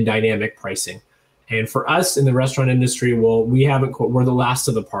and dynamic pricing. And for us in the restaurant industry, well, we're the last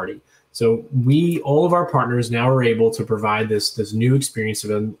of the party. So all of our partners now are able to provide this new experience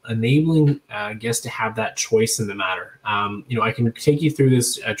of enabling guests to have that choice in the matter. I can take you through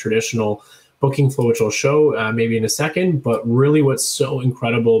this traditional booking flow, which I'll show maybe in a second, but really what's so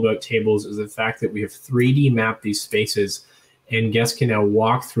incredible about tables is the fact that we have 3D mapped these spaces, and guests can now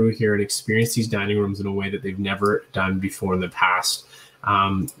walk through here and experience these dining rooms in a way that they've never done before in the past.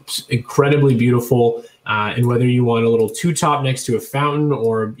 Incredibly beautiful. And whether you want a little two-top next to a fountain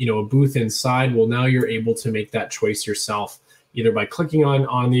or a booth inside, well, now you're able to make that choice yourself, either by clicking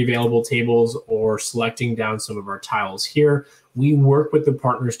on the available tables or selecting down some of our tiles here. We work with the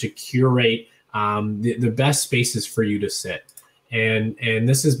partners to curate the best spaces for you to sit. And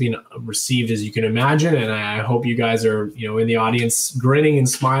this has been received, as you can imagine, and I hope you guys are in the audience grinning and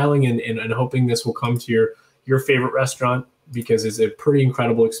smiling and hoping this will come to your favorite restaurant, because it's a pretty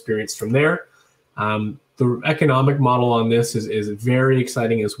incredible experience from there. The economic model on this is very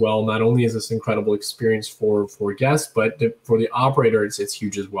exciting as well. Not only is this incredible experience for guests, but for the operator, it's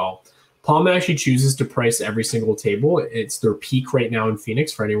huge as well. Palm actually chooses to price every single table. It's their peak right now in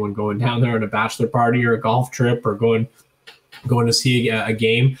Phoenix for anyone going down there on a bachelor party or a golf trip or going to see a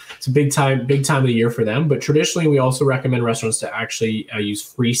game. It's a big time of the year for them. But traditionally, we also recommend restaurants to actually use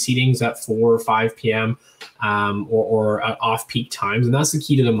free seatings at 4 or 5 p.m. Or off-peak times. And that's the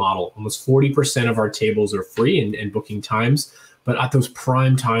key to the model. Almost 40% of our tables are free in booking times. But at those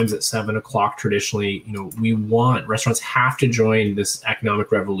prime times at 7 o'clock, traditionally, restaurants have to join this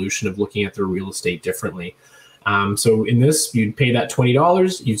economic revolution of looking at their real estate differently. So in this, you'd pay that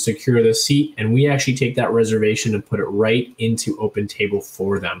 $20, you'd secure the seat, and we actually take that reservation and put it right into OpenTable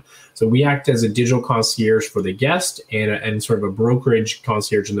for them. So we act as a digital concierge for the guest and sort of a brokerage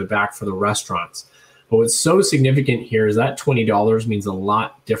concierge in the back for the restaurants. But what's so significant here is that $20 means a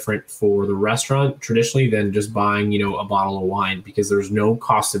lot different for the restaurant traditionally than just buying, a bottle of wine, because there's no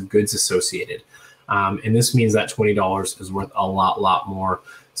cost of goods associated. And this means that $20 is worth a lot more.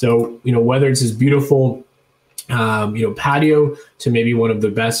 So, whether it's this beautiful patio to maybe one of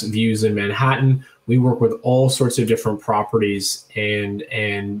the best views in Manhattan, we work with all sorts of different properties and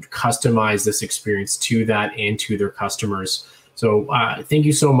customize this experience to that and to their customers. So thank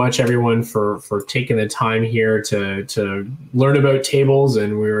you so much, everyone, for taking the time here to learn about tables.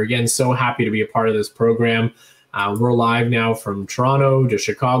 And we're, again, so happy to be a part of this program. We're live now from Toronto to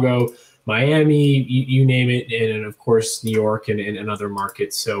Chicago, Miami, you name it, and of course, New York and other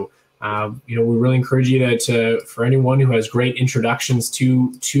markets. So we really encourage you for anyone who has great introductions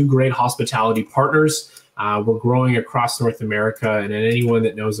to great hospitality partners. We're growing across North America, and anyone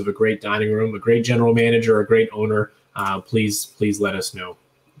that knows of a great dining room, a great general manager, a great owner, please let us know.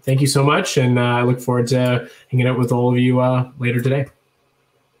 Thank you so much, and I look forward to hanging out with all of you later today.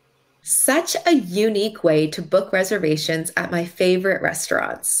 Such a unique way to book reservations at my favorite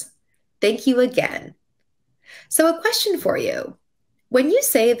restaurants. Thank you again. So a question for you. When you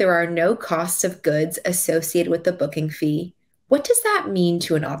say there are no costs of goods associated with the booking fee, what does that mean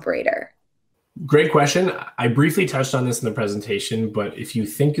to an operator? Great question. I briefly touched on this in the presentation, but if you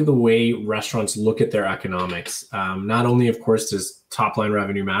think of the way restaurants look at their economics, not only, of course, does top line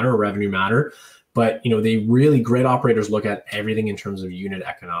revenue matter, but great operators look at everything in terms of unit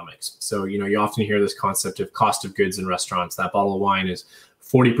economics. So you often hear this concept of cost of goods in restaurants. That bottle of wine is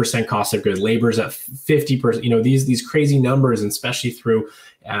 40% cost of goods, labor's at 50%, these crazy numbers, and especially through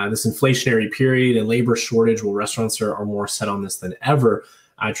this inflationary period and labor shortage, where restaurants are more set on this than ever.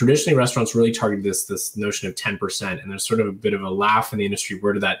 Traditionally, restaurants really target this notion of 10%, and there's sort of a bit of a laugh in the industry.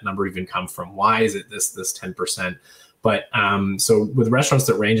 Where did that number even come from? Why is it this 10%? But so with restaurants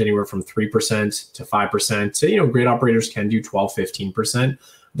that range anywhere from 3% to 5% to, great operators can do 12, 15%.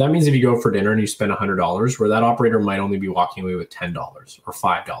 That means if you go for dinner and you spend $100, where that operator might only be walking away with $10 or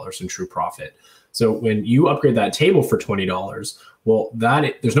 $5 in true profit. So when you upgrade that table for $20, well,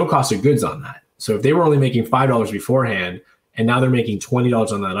 there's no cost of goods on that. So if they were only making $5 beforehand, and now they're making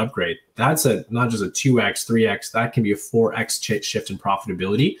 $20 on that upgrade, that's not just a 2x, 3x, that can be a 4x shift in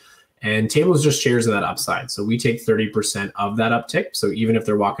profitability. And tables just shares in that upside. So we take 30% of that uptick. So even if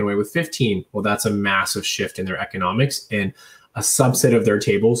they're walking away with 15, well, that's a massive shift in their economics. And a subset of their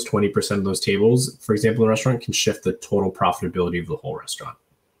tables, 20% of those tables, for example, in a restaurant, can shift the total profitability of the whole restaurant.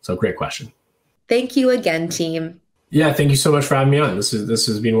 So great question. Thank you again, team. Yeah, thank you so much for having me on. This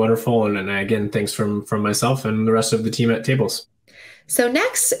has been wonderful. And again, thanks from myself and the rest of the team at Tables. So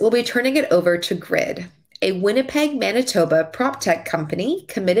next, we'll be turning it over to Grid, a Winnipeg, Manitoba prop tech company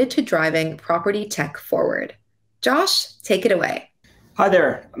committed to driving property tech forward. Josh, take it away. Hi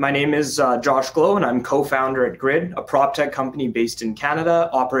there, my name is Josh Glow, and I'm co-founder at Grid, a prop tech company based in Canada,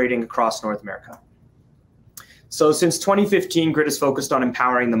 operating across North America. So since 2015, Grid is focused on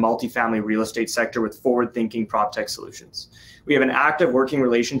empowering the multifamily real estate sector with forward-thinking PropTech solutions. We have an active working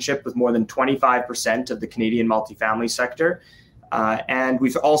relationship with more than 25% of the Canadian multifamily sector. And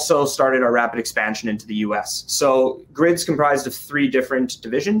we've also started our rapid expansion into the US. So Grid's comprised of 3 different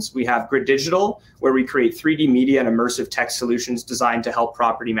divisions. We have Grid Digital, where we create 3D media and immersive tech solutions designed to help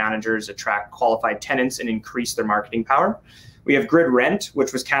property managers attract qualified tenants and increase their marketing power. We have Grid Rent,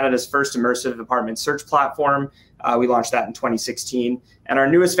 which was Canada's first immersive apartment search platform. We launched that in 2016. And our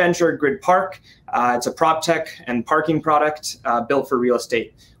newest venture, Grid Park, it's a prop tech and parking product built for real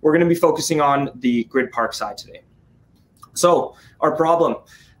estate. We're going to be focusing on the Grid Park side today. So our problem's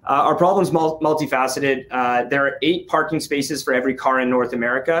multifaceted. There are 8 parking spaces for every car in North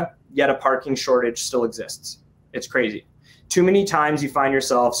America, yet a parking shortage still exists. It's crazy. Too many times you find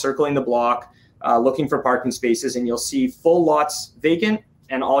yourself circling the block, looking for parking spaces, and you'll see full lots vacant,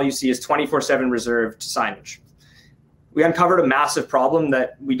 and all you see is 24/7 reserved signage. We uncovered a massive problem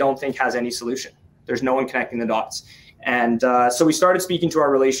that we don't think has any solution. There's no one connecting the dots. And so we started speaking to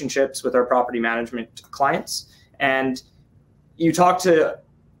our relationships with our property management clients. And you talk to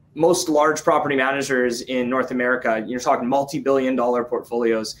most large property managers in North America, you're talking multi-billion-dollar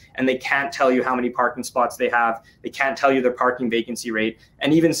portfolios, and they can't tell you how many parking spots they have. They can't tell you their parking vacancy rate.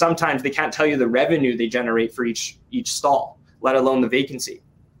 And even sometimes they can't tell you the revenue they generate for each stall, let alone the vacancy.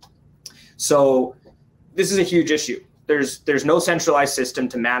 So this is a huge issue. There's no centralized system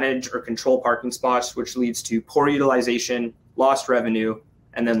to manage or control parking spots, which leads to poor utilization, lost revenue,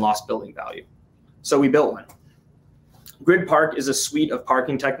 and then lost building value. So we built one. Grid Park is a suite of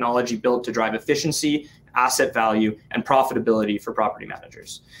parking technology built to drive efficiency, asset value, and profitability for property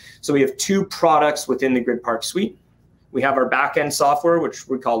managers. So we have 2 products within the Grid Park suite. We have our back-end software, which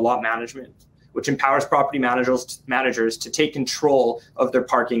we call lot management, which empowers property managers to take control of their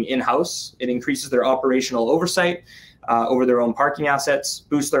parking in-house. It increases their operational oversight over their own parking assets,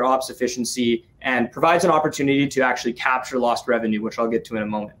 boosts their ops efficiency, and provides an opportunity to actually capture lost revenue, which I'll get to in a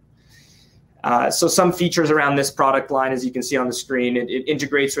moment. So some features around this product line, as you can see on the screen, it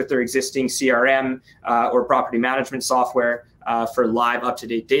integrates with their existing CRM or property management software for live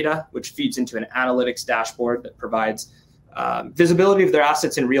up-to-date data, which feeds into an analytics dashboard that provides visibility of their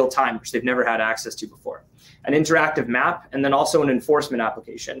assets in real time, which they've never had access to before. An interactive map, and then also an enforcement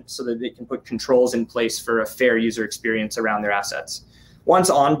application so that they can put controls in place for a fair user experience around their assets. Once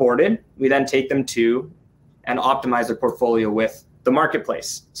onboarded, we then take them to and optimize their portfolio with the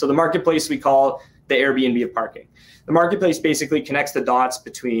marketplace. So the marketplace we call the Airbnb of parking. The marketplace basically connects the dots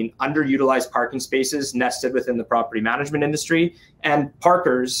between underutilized parking spaces nested within the property management industry and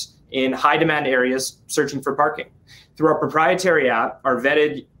parkers in high demand areas searching for parking. Through our proprietary app, our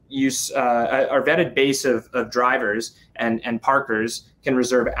vetted base of drivers and parkers can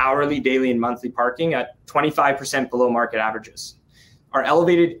reserve hourly, daily, and monthly parking at 25% below market averages. Our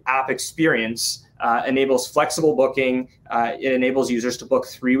elevated app experience enables flexible booking. It enables users to book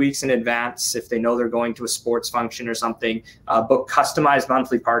 3 weeks in advance if they know they're going to a sports function or something. Book customized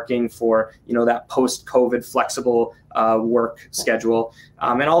monthly parking for that post-COVID flexible work schedule.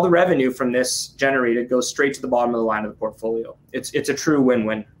 And all the revenue from this generated goes straight to the bottom of the line of the portfolio. It's a true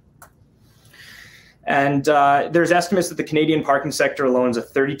win-win. And there's estimates that the Canadian parking sector alone is a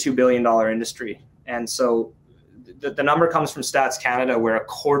 $32 billion industry. And so the number comes from Stats Canada, where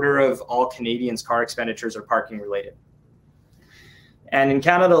 1/4 of all Canadians' car expenditures are parking related. And in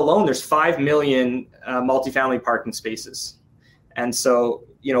Canada alone, there's 5 million multifamily parking spaces. And so,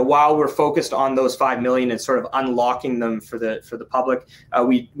 while we're focused on those 5 million and sort of unlocking them for the public,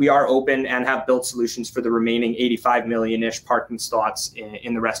 we are open and have built solutions for the remaining 85 million-ish parking slots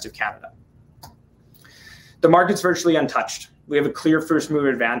in the rest of Canada. The market's virtually untouched. We have a clear first mover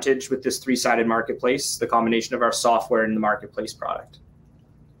advantage with this 3-sided marketplace, the combination of our software and the marketplace product.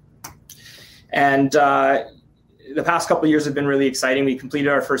 And the past couple of years have been really exciting. We completed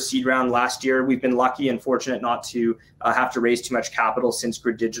our first seed round last year. We've been lucky and fortunate not to have to raise too much capital since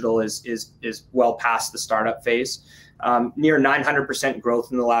Grid Digital is well past the startup phase. Near 900%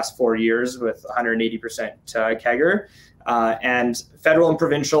 growth in the last 4 years with 180% CAGR. And federal and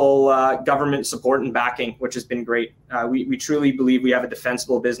provincial government support and backing, which has been great. We truly believe we have a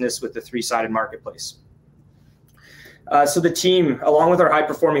defensible business with the 3-sided marketplace. So the team, along with our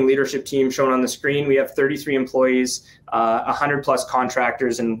high-performing leadership team shown on the screen, we have 33 employees, 100+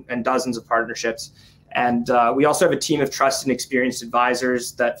 contractors, and dozens of partnerships. And we also have a team of trusted and experienced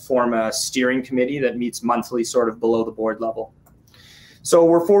advisors that form a steering committee that meets monthly, sort of below the board level. So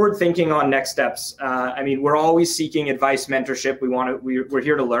we're forward thinking on next steps. I mean, we're always seeking advice, mentorship. We're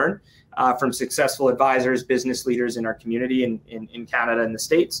here to learn from successful advisors, business leaders in our community in Canada and the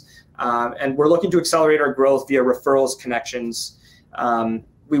States. And we're looking to accelerate our growth via referrals, connections.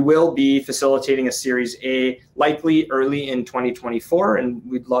 We will be facilitating a Series A likely early in 2024, and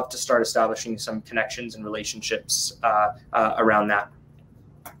we'd love to start establishing some connections and relationships around that.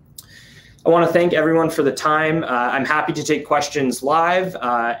 I want to thank everyone for the time. I'm happy to take questions live,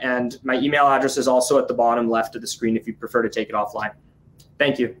 and my email address is also at the bottom left of the screen if you prefer to take it offline.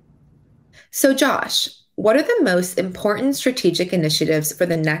 Thank you. So Josh, what are the most important strategic initiatives for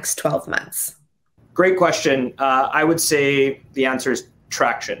the next 12 months? Great question. I would say the answer is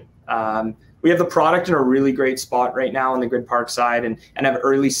traction. We have the product in a really great spot right now on the Grid Park side and have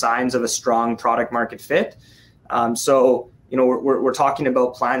early signs of a strong product market fit. So, you know, we're talking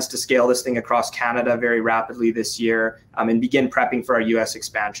about plans to scale this thing across Canada very rapidly this year and begin prepping for our US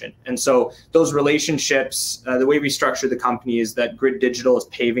expansion. And so those relationships, the way we structure the company is that Grid Digital is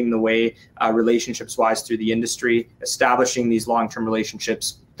paving the way relationships-wise through the industry, establishing these long-term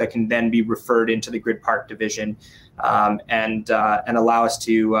relationships that can then be referred into the Grid Park division and allow us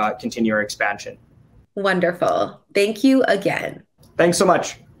to continue our expansion. Wonderful. Thank you again. Thanks so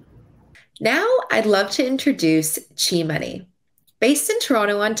much. Now I'd love to introduce Chi Money. Based in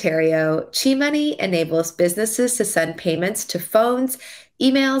Toronto, Ontario, Chi Money enables businesses to send payments to phones,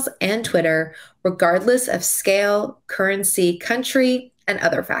 emails, and Twitter, regardless of scale, currency, country, and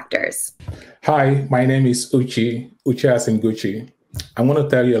other factors. Hi, my name is Uchi as in Gucci. I'm going to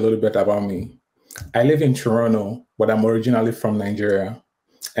tell you a little bit about me. I live in Toronto, but I'm originally from Nigeria.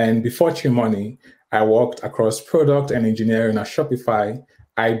 And before Chi Money, I worked across product and engineering at Shopify,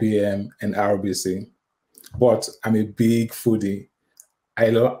 IBM, and RBC. But I'm a big foodie. I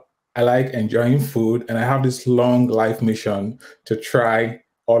like enjoying food, and I have this long life mission to try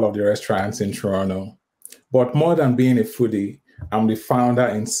all of the restaurants in Toronto. But more than being a foodie, I'm the founder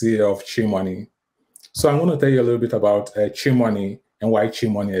and CEO of Chi Money. So I'm going to tell you a little bit about Chi Money and why Chi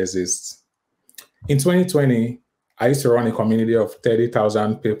Money exists. In 2020, I used to run a community of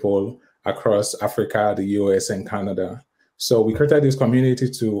 30,000 people across Africa, the US, and Canada. So we created this community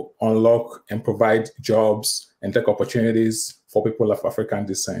to unlock and provide jobs and tech opportunities for people of African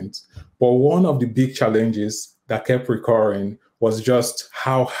descent. But one of the big challenges that kept recurring was just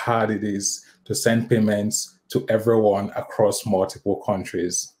how hard it is to send payments to everyone across multiple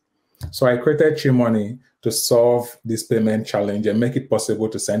countries. So I created Chi Money to solve this payment challenge and make it possible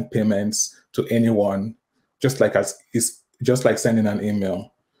to send payments to anyone, just like sending an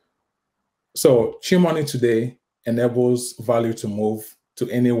email. So Chi Money today enables value to move to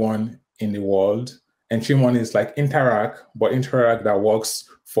anyone in the world. And Chi Money is like Interac, but Interac that works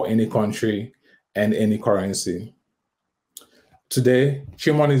for any country and any currency. Today,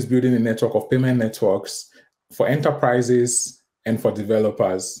 Chi Money is building a network of payment networks for enterprises and for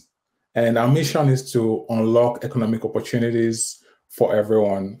developers. And our mission is to unlock economic opportunities for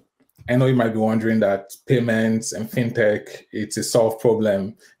everyone. I know you might be wondering that payments and fintech, it's a solved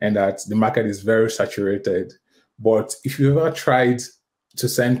problem and that the market is very saturated. But if you've ever tried to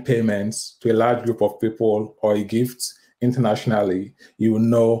send payments to a large group of people or a gift internationally, you will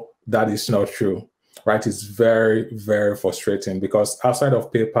know that is not true, right? It's very, very frustrating because outside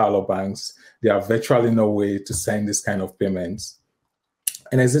of PayPal or banks, there are virtually no way to send this kind of payments.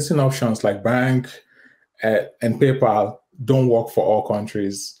 And existing options like bank and PayPal don't work for all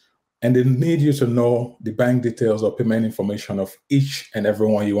countries. And they need you to know the bank details or payment information of each and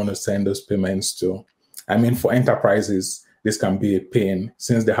everyone you want to send those payments to. I mean, for enterprises, this can be a pain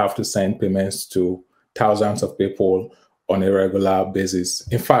since they have to send payments to thousands of people on a regular basis.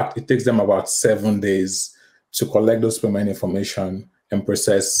 In fact, it takes them about 7 days to collect those payment information and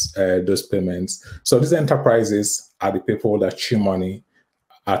process those payments. So these enterprises are the people that Chi Money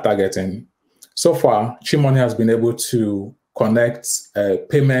are targeting. So far, Chi Money has been able to connect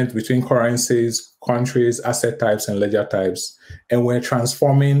payment between currencies, countries, asset types, and ledger types. And we're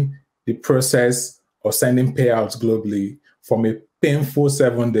transforming the process of sending payouts globally from a painful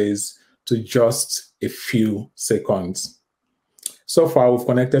 7 days to just a few seconds. So far, we've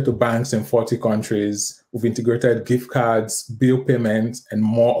connected to banks in 40 countries. We've integrated gift cards, bill payments, and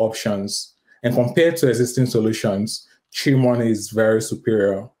more options. And compared to existing solutions, Chi Money is very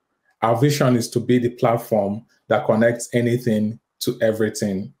superior. Our vision is to be the platform that connects anything to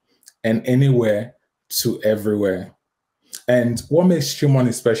everything and anywhere to everywhere. And what makes Chi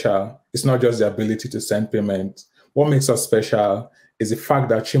Money special is not just the ability to send payment. What makes us special is the fact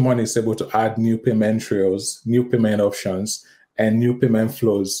that Chi Money is able to add new payment trails, new payment options, and new payment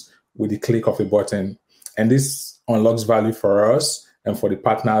flows with the click of a button. And this unlocks value for us and for the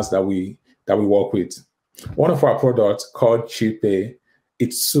partners that we work with. One of our products called CheapPay,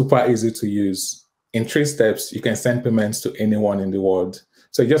 it's super easy to use. In 3 steps, you can send payments to anyone in the world.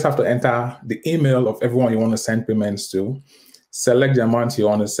 So you just have to enter the email of everyone you want to send payments to, select the amount you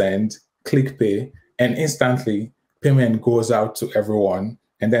want to send, click pay, and instantly payment goes out to everyone.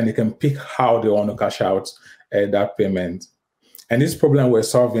 And then they can pick how they want to cash out that payment. And this problem we're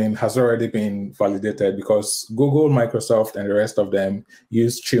solving has already been validated because Google, Microsoft, and the rest of them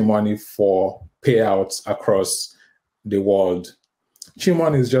use CheapMoney for payouts across the world.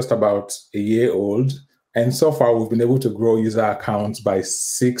 CheapMoney is just about a year old, and so far we've been able to grow user accounts by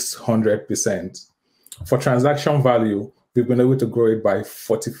 600%. For transaction value, we've been able to grow it by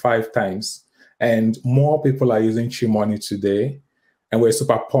 45 times, and more people are using CheapMoney today, and we're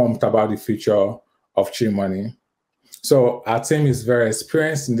super pumped about the future of CheapMoney. So our team is very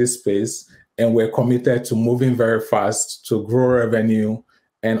experienced in this space, and we're committed to moving very fast to grow revenue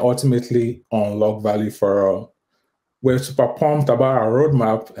and ultimately unlock value for all. We're super pumped about our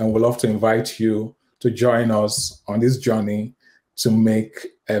roadmap, and we'd love to invite you to join us on this journey to make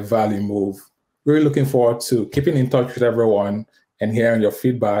a value move. We're looking forward to keeping in touch with everyone and hearing your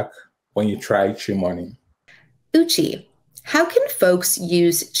feedback when you try CheapMoney. Uchi, how can folks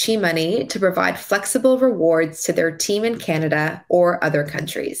use CheapMoney to provide flexible rewards to their team in Canada or other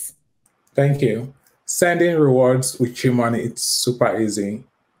countries? Thank you. Sending rewards with CheapMoney, it's super easy.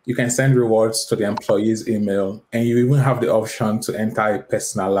 You can send rewards to the employee's email, and you even have the option to enter a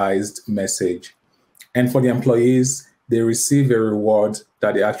personalized message. And for the employees, they receive a reward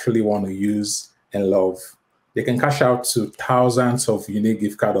that they actually want to use and love. They can cash out to thousands of unique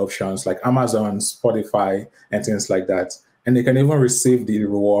gift card options like Amazon, Spotify, and things like that. And they can even receive the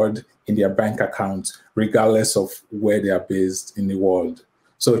reward in their bank account, regardless of where they are based in the world.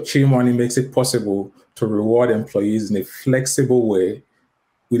 So CheapMoney makes it possible to reward employees in a flexible way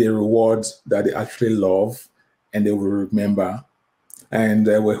with a reward that they actually love and they will remember. And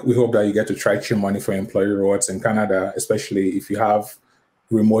we hope that you get to try CheapMoney for employee rewards in Canada, especially if you have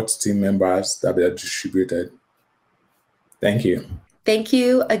remote team members that are distributed. Thank you. Thank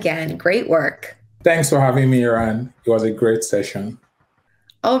you again. Great work. Thanks for having me, Iran. It was a great session.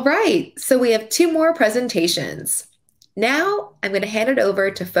 All right, so we have 2 more presentations. Now I'm going to hand it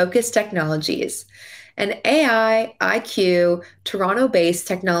over to Focus Technologies, an AI IQ Toronto-based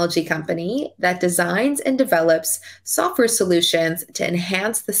technology company that designs and develops software solutions to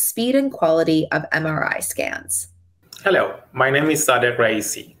enhance the speed and quality of MRI scans. Hello, my name is Sadek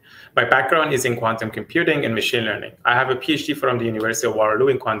Raisi. My background is in quantum computing and machine learning. I have a PhD from the University of Waterloo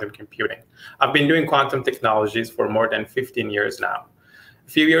in quantum computing. I've been doing quantum technologies for more than 15 years now. A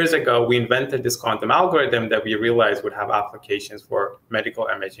few years ago, we invented this quantum algorithm that we realized would have applications for medical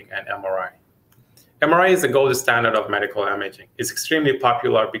imaging and MRI. MRI is the gold standard of medical imaging. It's extremely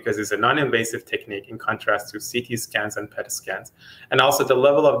popular because it's a non-invasive technique in contrast to CT scans and PET scans. And also the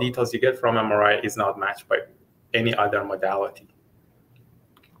level of details you get from MRI is not matched by any other modality.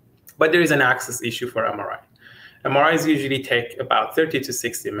 But there is an access issue for MRI. MRIs usually take about 30 to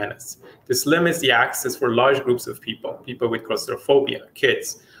 60 minutes. This limits the access for large groups of people, people with claustrophobia,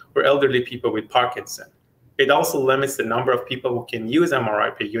 kids, or elderly people with Parkinson. It also limits the number of people who can use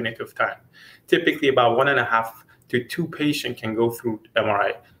MRI per unit of time. Typically, about 1.5 to 2 patients can go through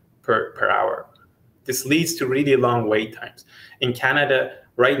MRI per hour. This leads to really long wait times. In Canada,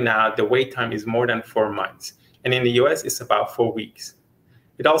 right now, the wait time is more than 4 months. And in the US, it's about 4 weeks.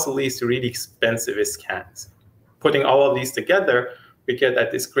 It also leads to really expensive scans. Putting all of these together, we get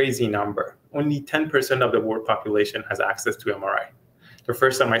at this crazy number. Only 10% of the world population has access to MRI. The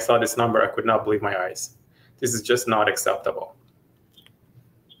first time I saw this number, I could not believe my eyes. This is just not acceptable.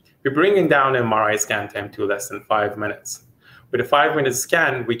 We're bringing down MRI scan time to less than 5 minutes. With a 5-minute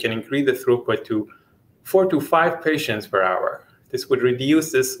scan, we can increase the throughput to 4 to 5 patients per hour. This would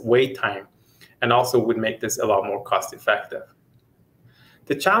reduce this wait time and also would make this a lot more cost effective.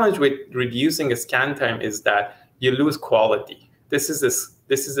 The challenge with reducing a scan time is that you lose quality. This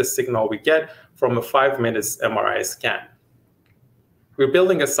is a signal we get from a 5-minute MRI scan. We're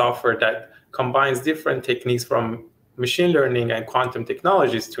building a software that combines different techniques from machine learning and quantum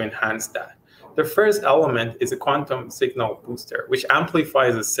technologies to enhance that. The first element is a quantum signal booster, which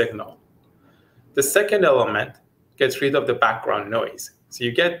amplifies the signal. The second element gets rid of the background noise. So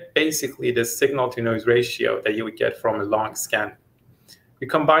you get basically the signal to noise ratio that you would get from a long scan. We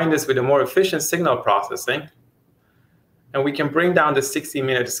combine this with a more efficient signal processing, and we can bring down the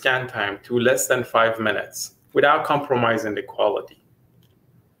 60-minute scan time to less than 5 minutes without compromising the quality.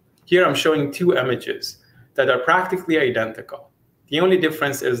 Here I'm showing 2 images that are practically identical. The only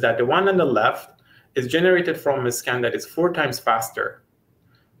difference is that the one on the left is generated from a scan that is 4 times faster,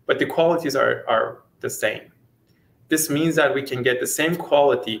 but the qualities are the same. This means that we can get the same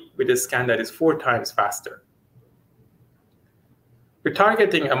quality with a scan that is 4 times faster. We're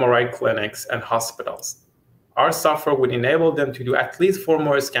targeting MRI clinics and hospitals. Our software would enable them to do at least 4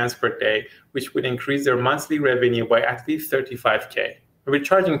 more scans per day, which would increase their monthly revenue by at least $35K. We're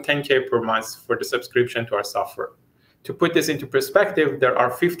charging $10K per month for the subscription to our software. To put this into perspective, there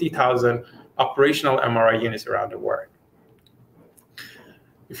are 50,000 operational MRI units around the world.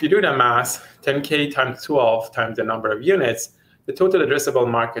 If you do the math, 10K times 12 times the number of units, the total addressable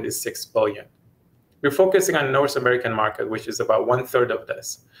market is $6 billion. We're focusing on the North American market, which is about 1/3 of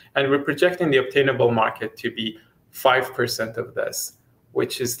this. And we're projecting the obtainable market to be 5% of this,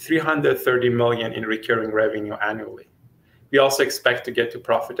 which is $330 million in recurring revenue annually. We also expect to get to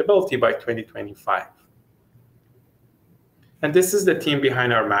profitability by 2025. And this is the team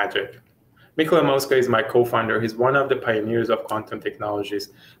behind our magic. Mikola Moska is my co-founder. He's one of the pioneers of quantum technologies.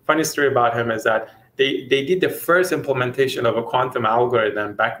 Funny story about him is that they did the first implementation of a quantum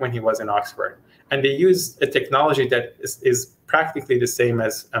algorithm back when he was in Oxford. And they use a technology that is practically the same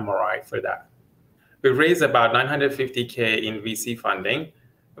as MRI for that. We raised about $950K in VC funding,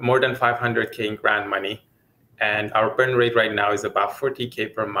 more than $500K in grant money. And our burn rate right now is about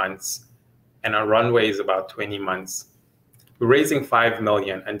 $40K per month. And our runway is about 20 months. We're raising $5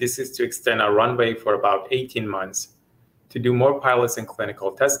 million, and this is to extend our runway for about 18 months to do more pilots and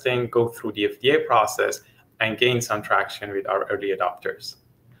clinical testing, go through the FDA process, and gain some traction with our early adopters.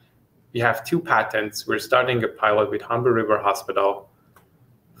 We have 2 patents. We're starting a pilot with Humber River Hospital.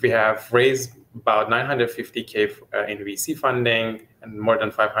 We have raised about $950K in VC funding and more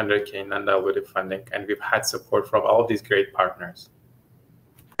than $500K in non-dilutive funding, and we've had support from all of these great partners.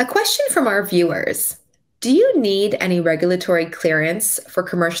 A question from our viewers. Do you need any regulatory clearance for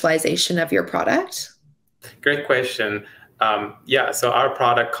commercialization of your product? Great question. Yeah, so our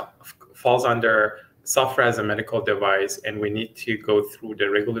product falls under software as a medical device, and we need to go through the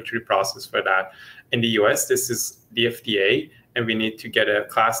regulatory process for that. In the US, this is the FDA, and we need to get a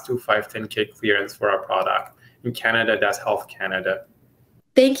Class 2 510K clearance for our product. In Canada, that's Health Canada.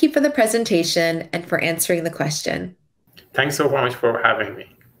 Thank you for the presentation and for answering the question. Thanks so much for having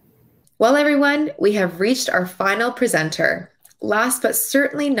me. Well, everyone, we have reached our final presenter. Last but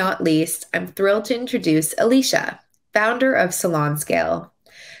certainly not least, I'm thrilled to introduce Alicia, founder of SalonScale.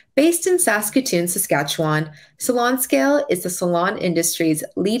 Based in Saskatoon, Saskatchewan, SalonScale is the salon industry's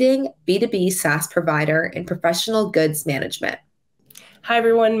leading B2B SaaS provider in professional goods management. Hi,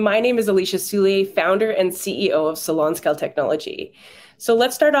 everyone. My name is Alicia Soule, founder and CEO of SalonScale Technology. So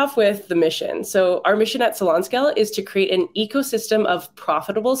let's start off with the mission. So our mission at SalonScale is to create an ecosystem of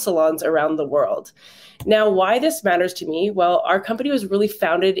profitable salons around the world. Now, why this matters to me? Well, our company was really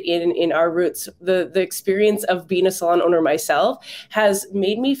founded in our roots. The experience of being a salon owner myself has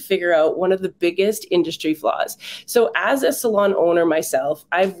made me figure out one of the biggest industry flaws. So as a salon owner myself,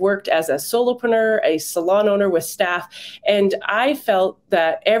 I've worked as a solopreneur, a salon owner with staff, and I felt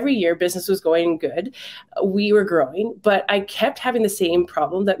that every year business was going good. We were growing, but I kept having the same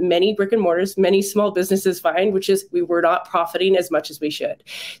problem that many brick and mortars, many small businesses find, which is we were not profiting as much as we should.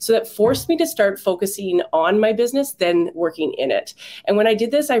 So that forced me to start focusing on my business than working in it. And when I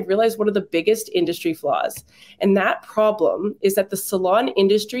did this, I realized one of the biggest industry flaws. And that problem is that the salon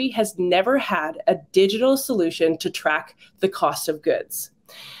industry has never had a digital solution to track the cost of goods.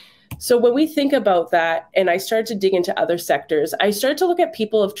 So when we think about that, and I started to dig into other sectors, I started to look at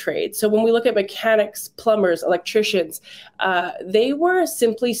people of trade. So when we look at mechanics, plumbers, electricians, they were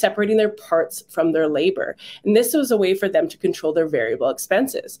simply separating their parts from their labor. And this was a way for them to control their variable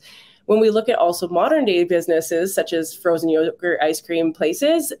expenses. When we look at also modern day businesses, such as frozen yogurt, ice cream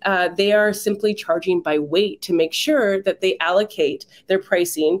places, they are simply charging by weight to make sure that they allocate their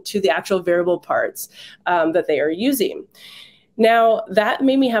pricing to the actual variable parts that they are using. Now, that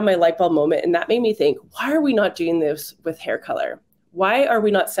made me have my light bulb moment, and that made me think, why are we not doing this with hair color? Why are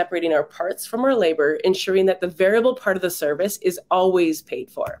we not separating our parts from our labor, ensuring that the variable part of the service is always paid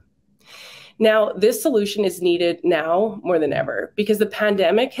for? Now, this solution is needed now more than ever because the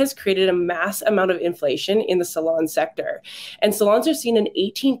pandemic has created a mass amount of inflation in the salon sector, and salons are seeing an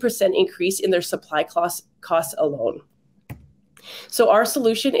 18% increase in their supply costs alone. So our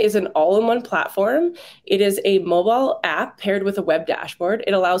solution is an all-in-one platform. It is a mobile app paired with a web dashboard.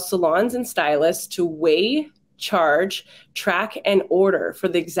 It allows salons and stylists to weigh, charge, track, and order for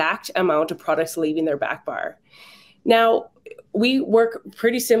the exact amount of products leaving their back bar. Now, we work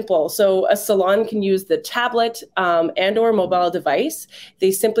pretty simple. So a salon can use the tablet and or mobile device.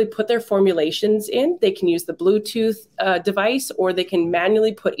 They simply put their formulations in. They can use the Bluetooth device, or they can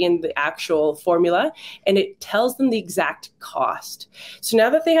manually put in the actual formula, and it tells them the exact cost. So now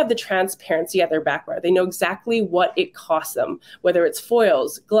that they have the transparency at their back bar, they know exactly what it costs them, whether it's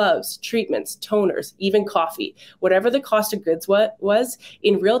foils, gloves, treatments, toners, even coffee, whatever the cost of goods was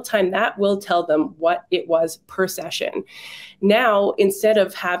in real time, that will tell them what it was per session. Now, instead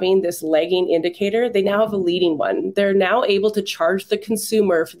of having this lagging indicator, they now have a leading one. They're now able to charge the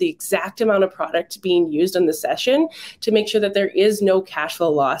consumer for the exact amount of product being used in the session to make sure that there is no cash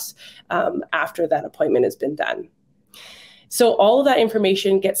flow loss after that appointment has been done. So all of that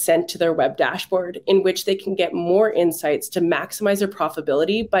information gets sent to their web dashboard, in which they can get more insights to maximize their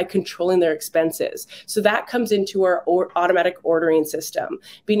profitability by controlling their expenses. So that comes into our automatic ordering system,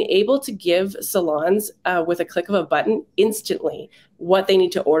 being able to give salons with a click of a button instantly what they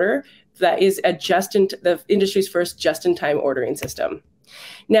need to order. That is the industry's first just-in-time ordering system.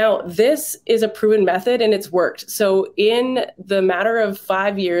 Now, this is a proven method and it's worked. So in the matter of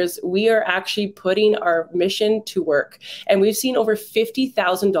 5 years, we are actually putting our mission to work. And we've seen over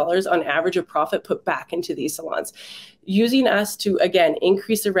 $50,000 on average of profit put back into these salons, using us to, again,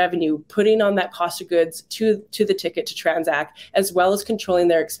 increase the revenue, putting on that cost of goods to the ticket to transact, as well as controlling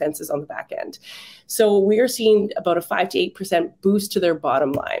their expenses on the back end. So we are seeing about a 5 to 8% boost to their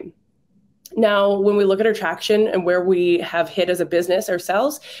bottom line. Now, when we look at our traction and where we have hit as a business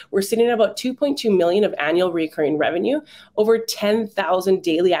ourselves, we're sitting at about 2.2 million of annual recurring revenue, over 10,000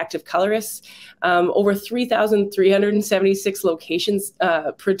 daily active colorists, over 3,376 locations,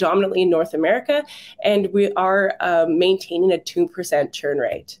 predominantly in North America, and we are maintaining a 2% churn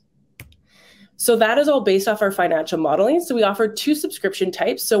rate. So that is all based off our financial modeling. So we offer 2 subscription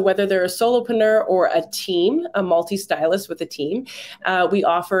types. So whether they're a solopreneur or a team, a multi-stylist with a team, we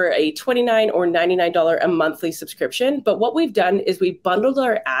offer a $29 or $99 a monthly subscription. But what we've done is we bundled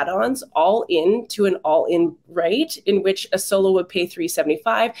our add-ons all into an all-in rate, in which a solo would pay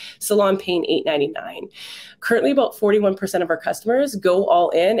 $375, salon paying $899. Currently, about 41% of our customers go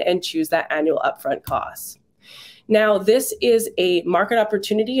all in and choose that annual upfront cost. Now, this is a market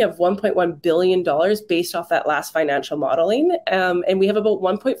opportunity of $1.1 billion based off that last financial modeling. And we have about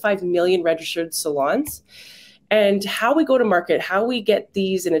 1.5 million registered salons. And how we go to market, how we get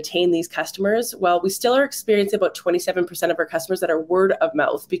these and attain these customers, well, we still are experiencing about 27% of our customers that are word of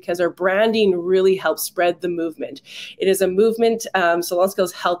mouth, because our branding really helps spread the movement. It is a movement. SalonScale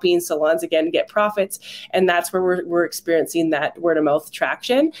is helping salons, again, get profits. And that's where we're experiencing that word of mouth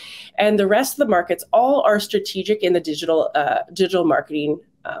traction. And the rest of the markets all are strategic in the digital marketing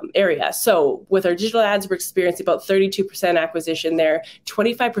area. So with our digital ads, we're experiencing about 32% acquisition there,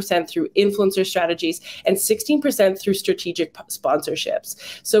 25% through influencer strategies, and 16% through strategic sponsorships.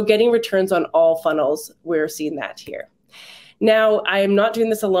 So getting returns on all funnels, we're seeing that here. Now, I am not doing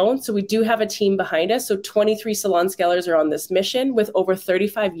this alone, so we do have a team behind us. So 23 salon scalers are on this mission with over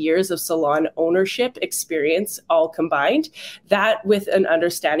 35 years of salon ownership experience, all combined. That with an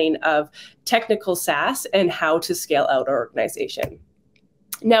understanding of technical SaaS and how to scale out our organization.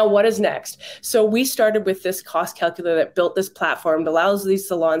 Now, what is next? So we started with this cost calculator that built this platform that allows these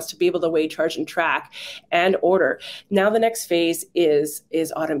salons to be able to weigh, charge, and track and order. Now the next phase is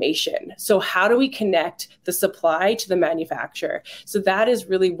automation. So how do we connect the supply to the manufacturer? So that is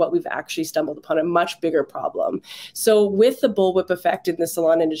really what we've actually stumbled upon, a much bigger problem. So with the bullwhip effect in the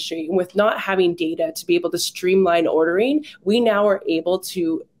salon industry, and with not having data to be able to streamline ordering, we now are able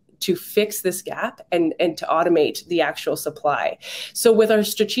to fix this gap and to automate the actual supply. So with our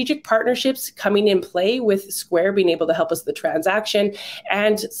strategic partnerships coming in play, with Square being able to help us with the transaction,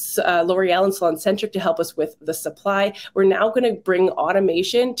 and L'Oreal and SalonCentric to help us with the supply, we're now going to bring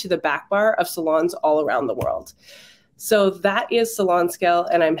automation to the back bar of salons all around the world. So that is SalonScale,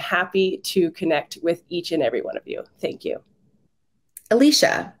 and I'm happy to connect with each and every one of you. Thank you.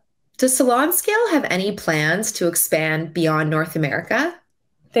 Alicia, does SalonScale have any plans to expand beyond North America?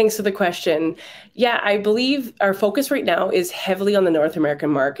 Thanks for the question. Yeah, I believe our focus right now is heavily on the North American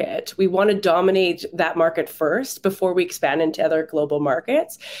market. We want to dominate that market first before we expand into other global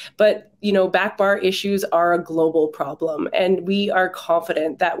markets. But, you know, back bar issues are a global problem. And we are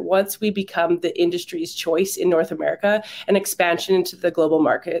confident that once we become the industry's choice in North America, an expansion into the global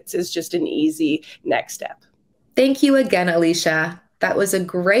markets is just an easy next step. Thank you again, Alicia. That was a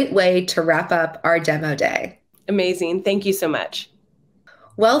great way to wrap up our demo day. Amazing. Thank you so much.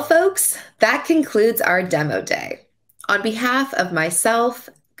 Well, folks, that concludes our demo day. On behalf of myself,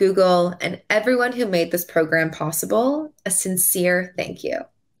 Google, and everyone who made this program possible, a sincere thank you.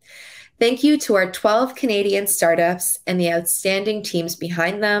 Thank you to our 12 Canadian startups and the outstanding teams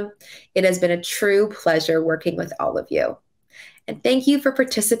behind them. It has been a true pleasure working with all of you. And thank you for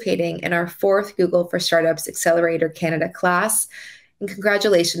participating in our 4th Google for Startups Accelerator Canada class. And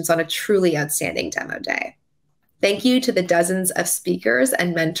congratulations on a truly outstanding demo day. Thank you to the dozens of speakers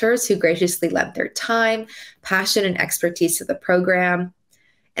and mentors who graciously lent their time, passion, and expertise to the program.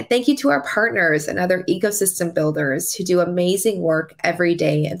 And thank you to our partners and other ecosystem builders who do amazing work every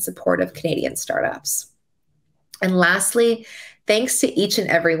day in support of Canadian startups. And lastly, thanks to each and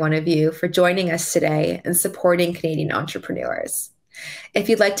every one of you for joining us today and supporting Canadian entrepreneurs. If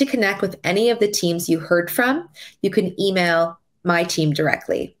you'd like to connect with any of the teams you heard from, you can email my team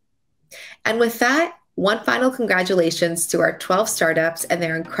directly. And with that, one final congratulations to our 12 startups and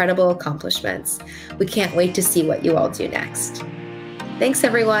their incredible accomplishments. We can't wait to see what you all do next. Thanks,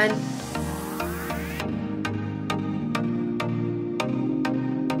 everyone.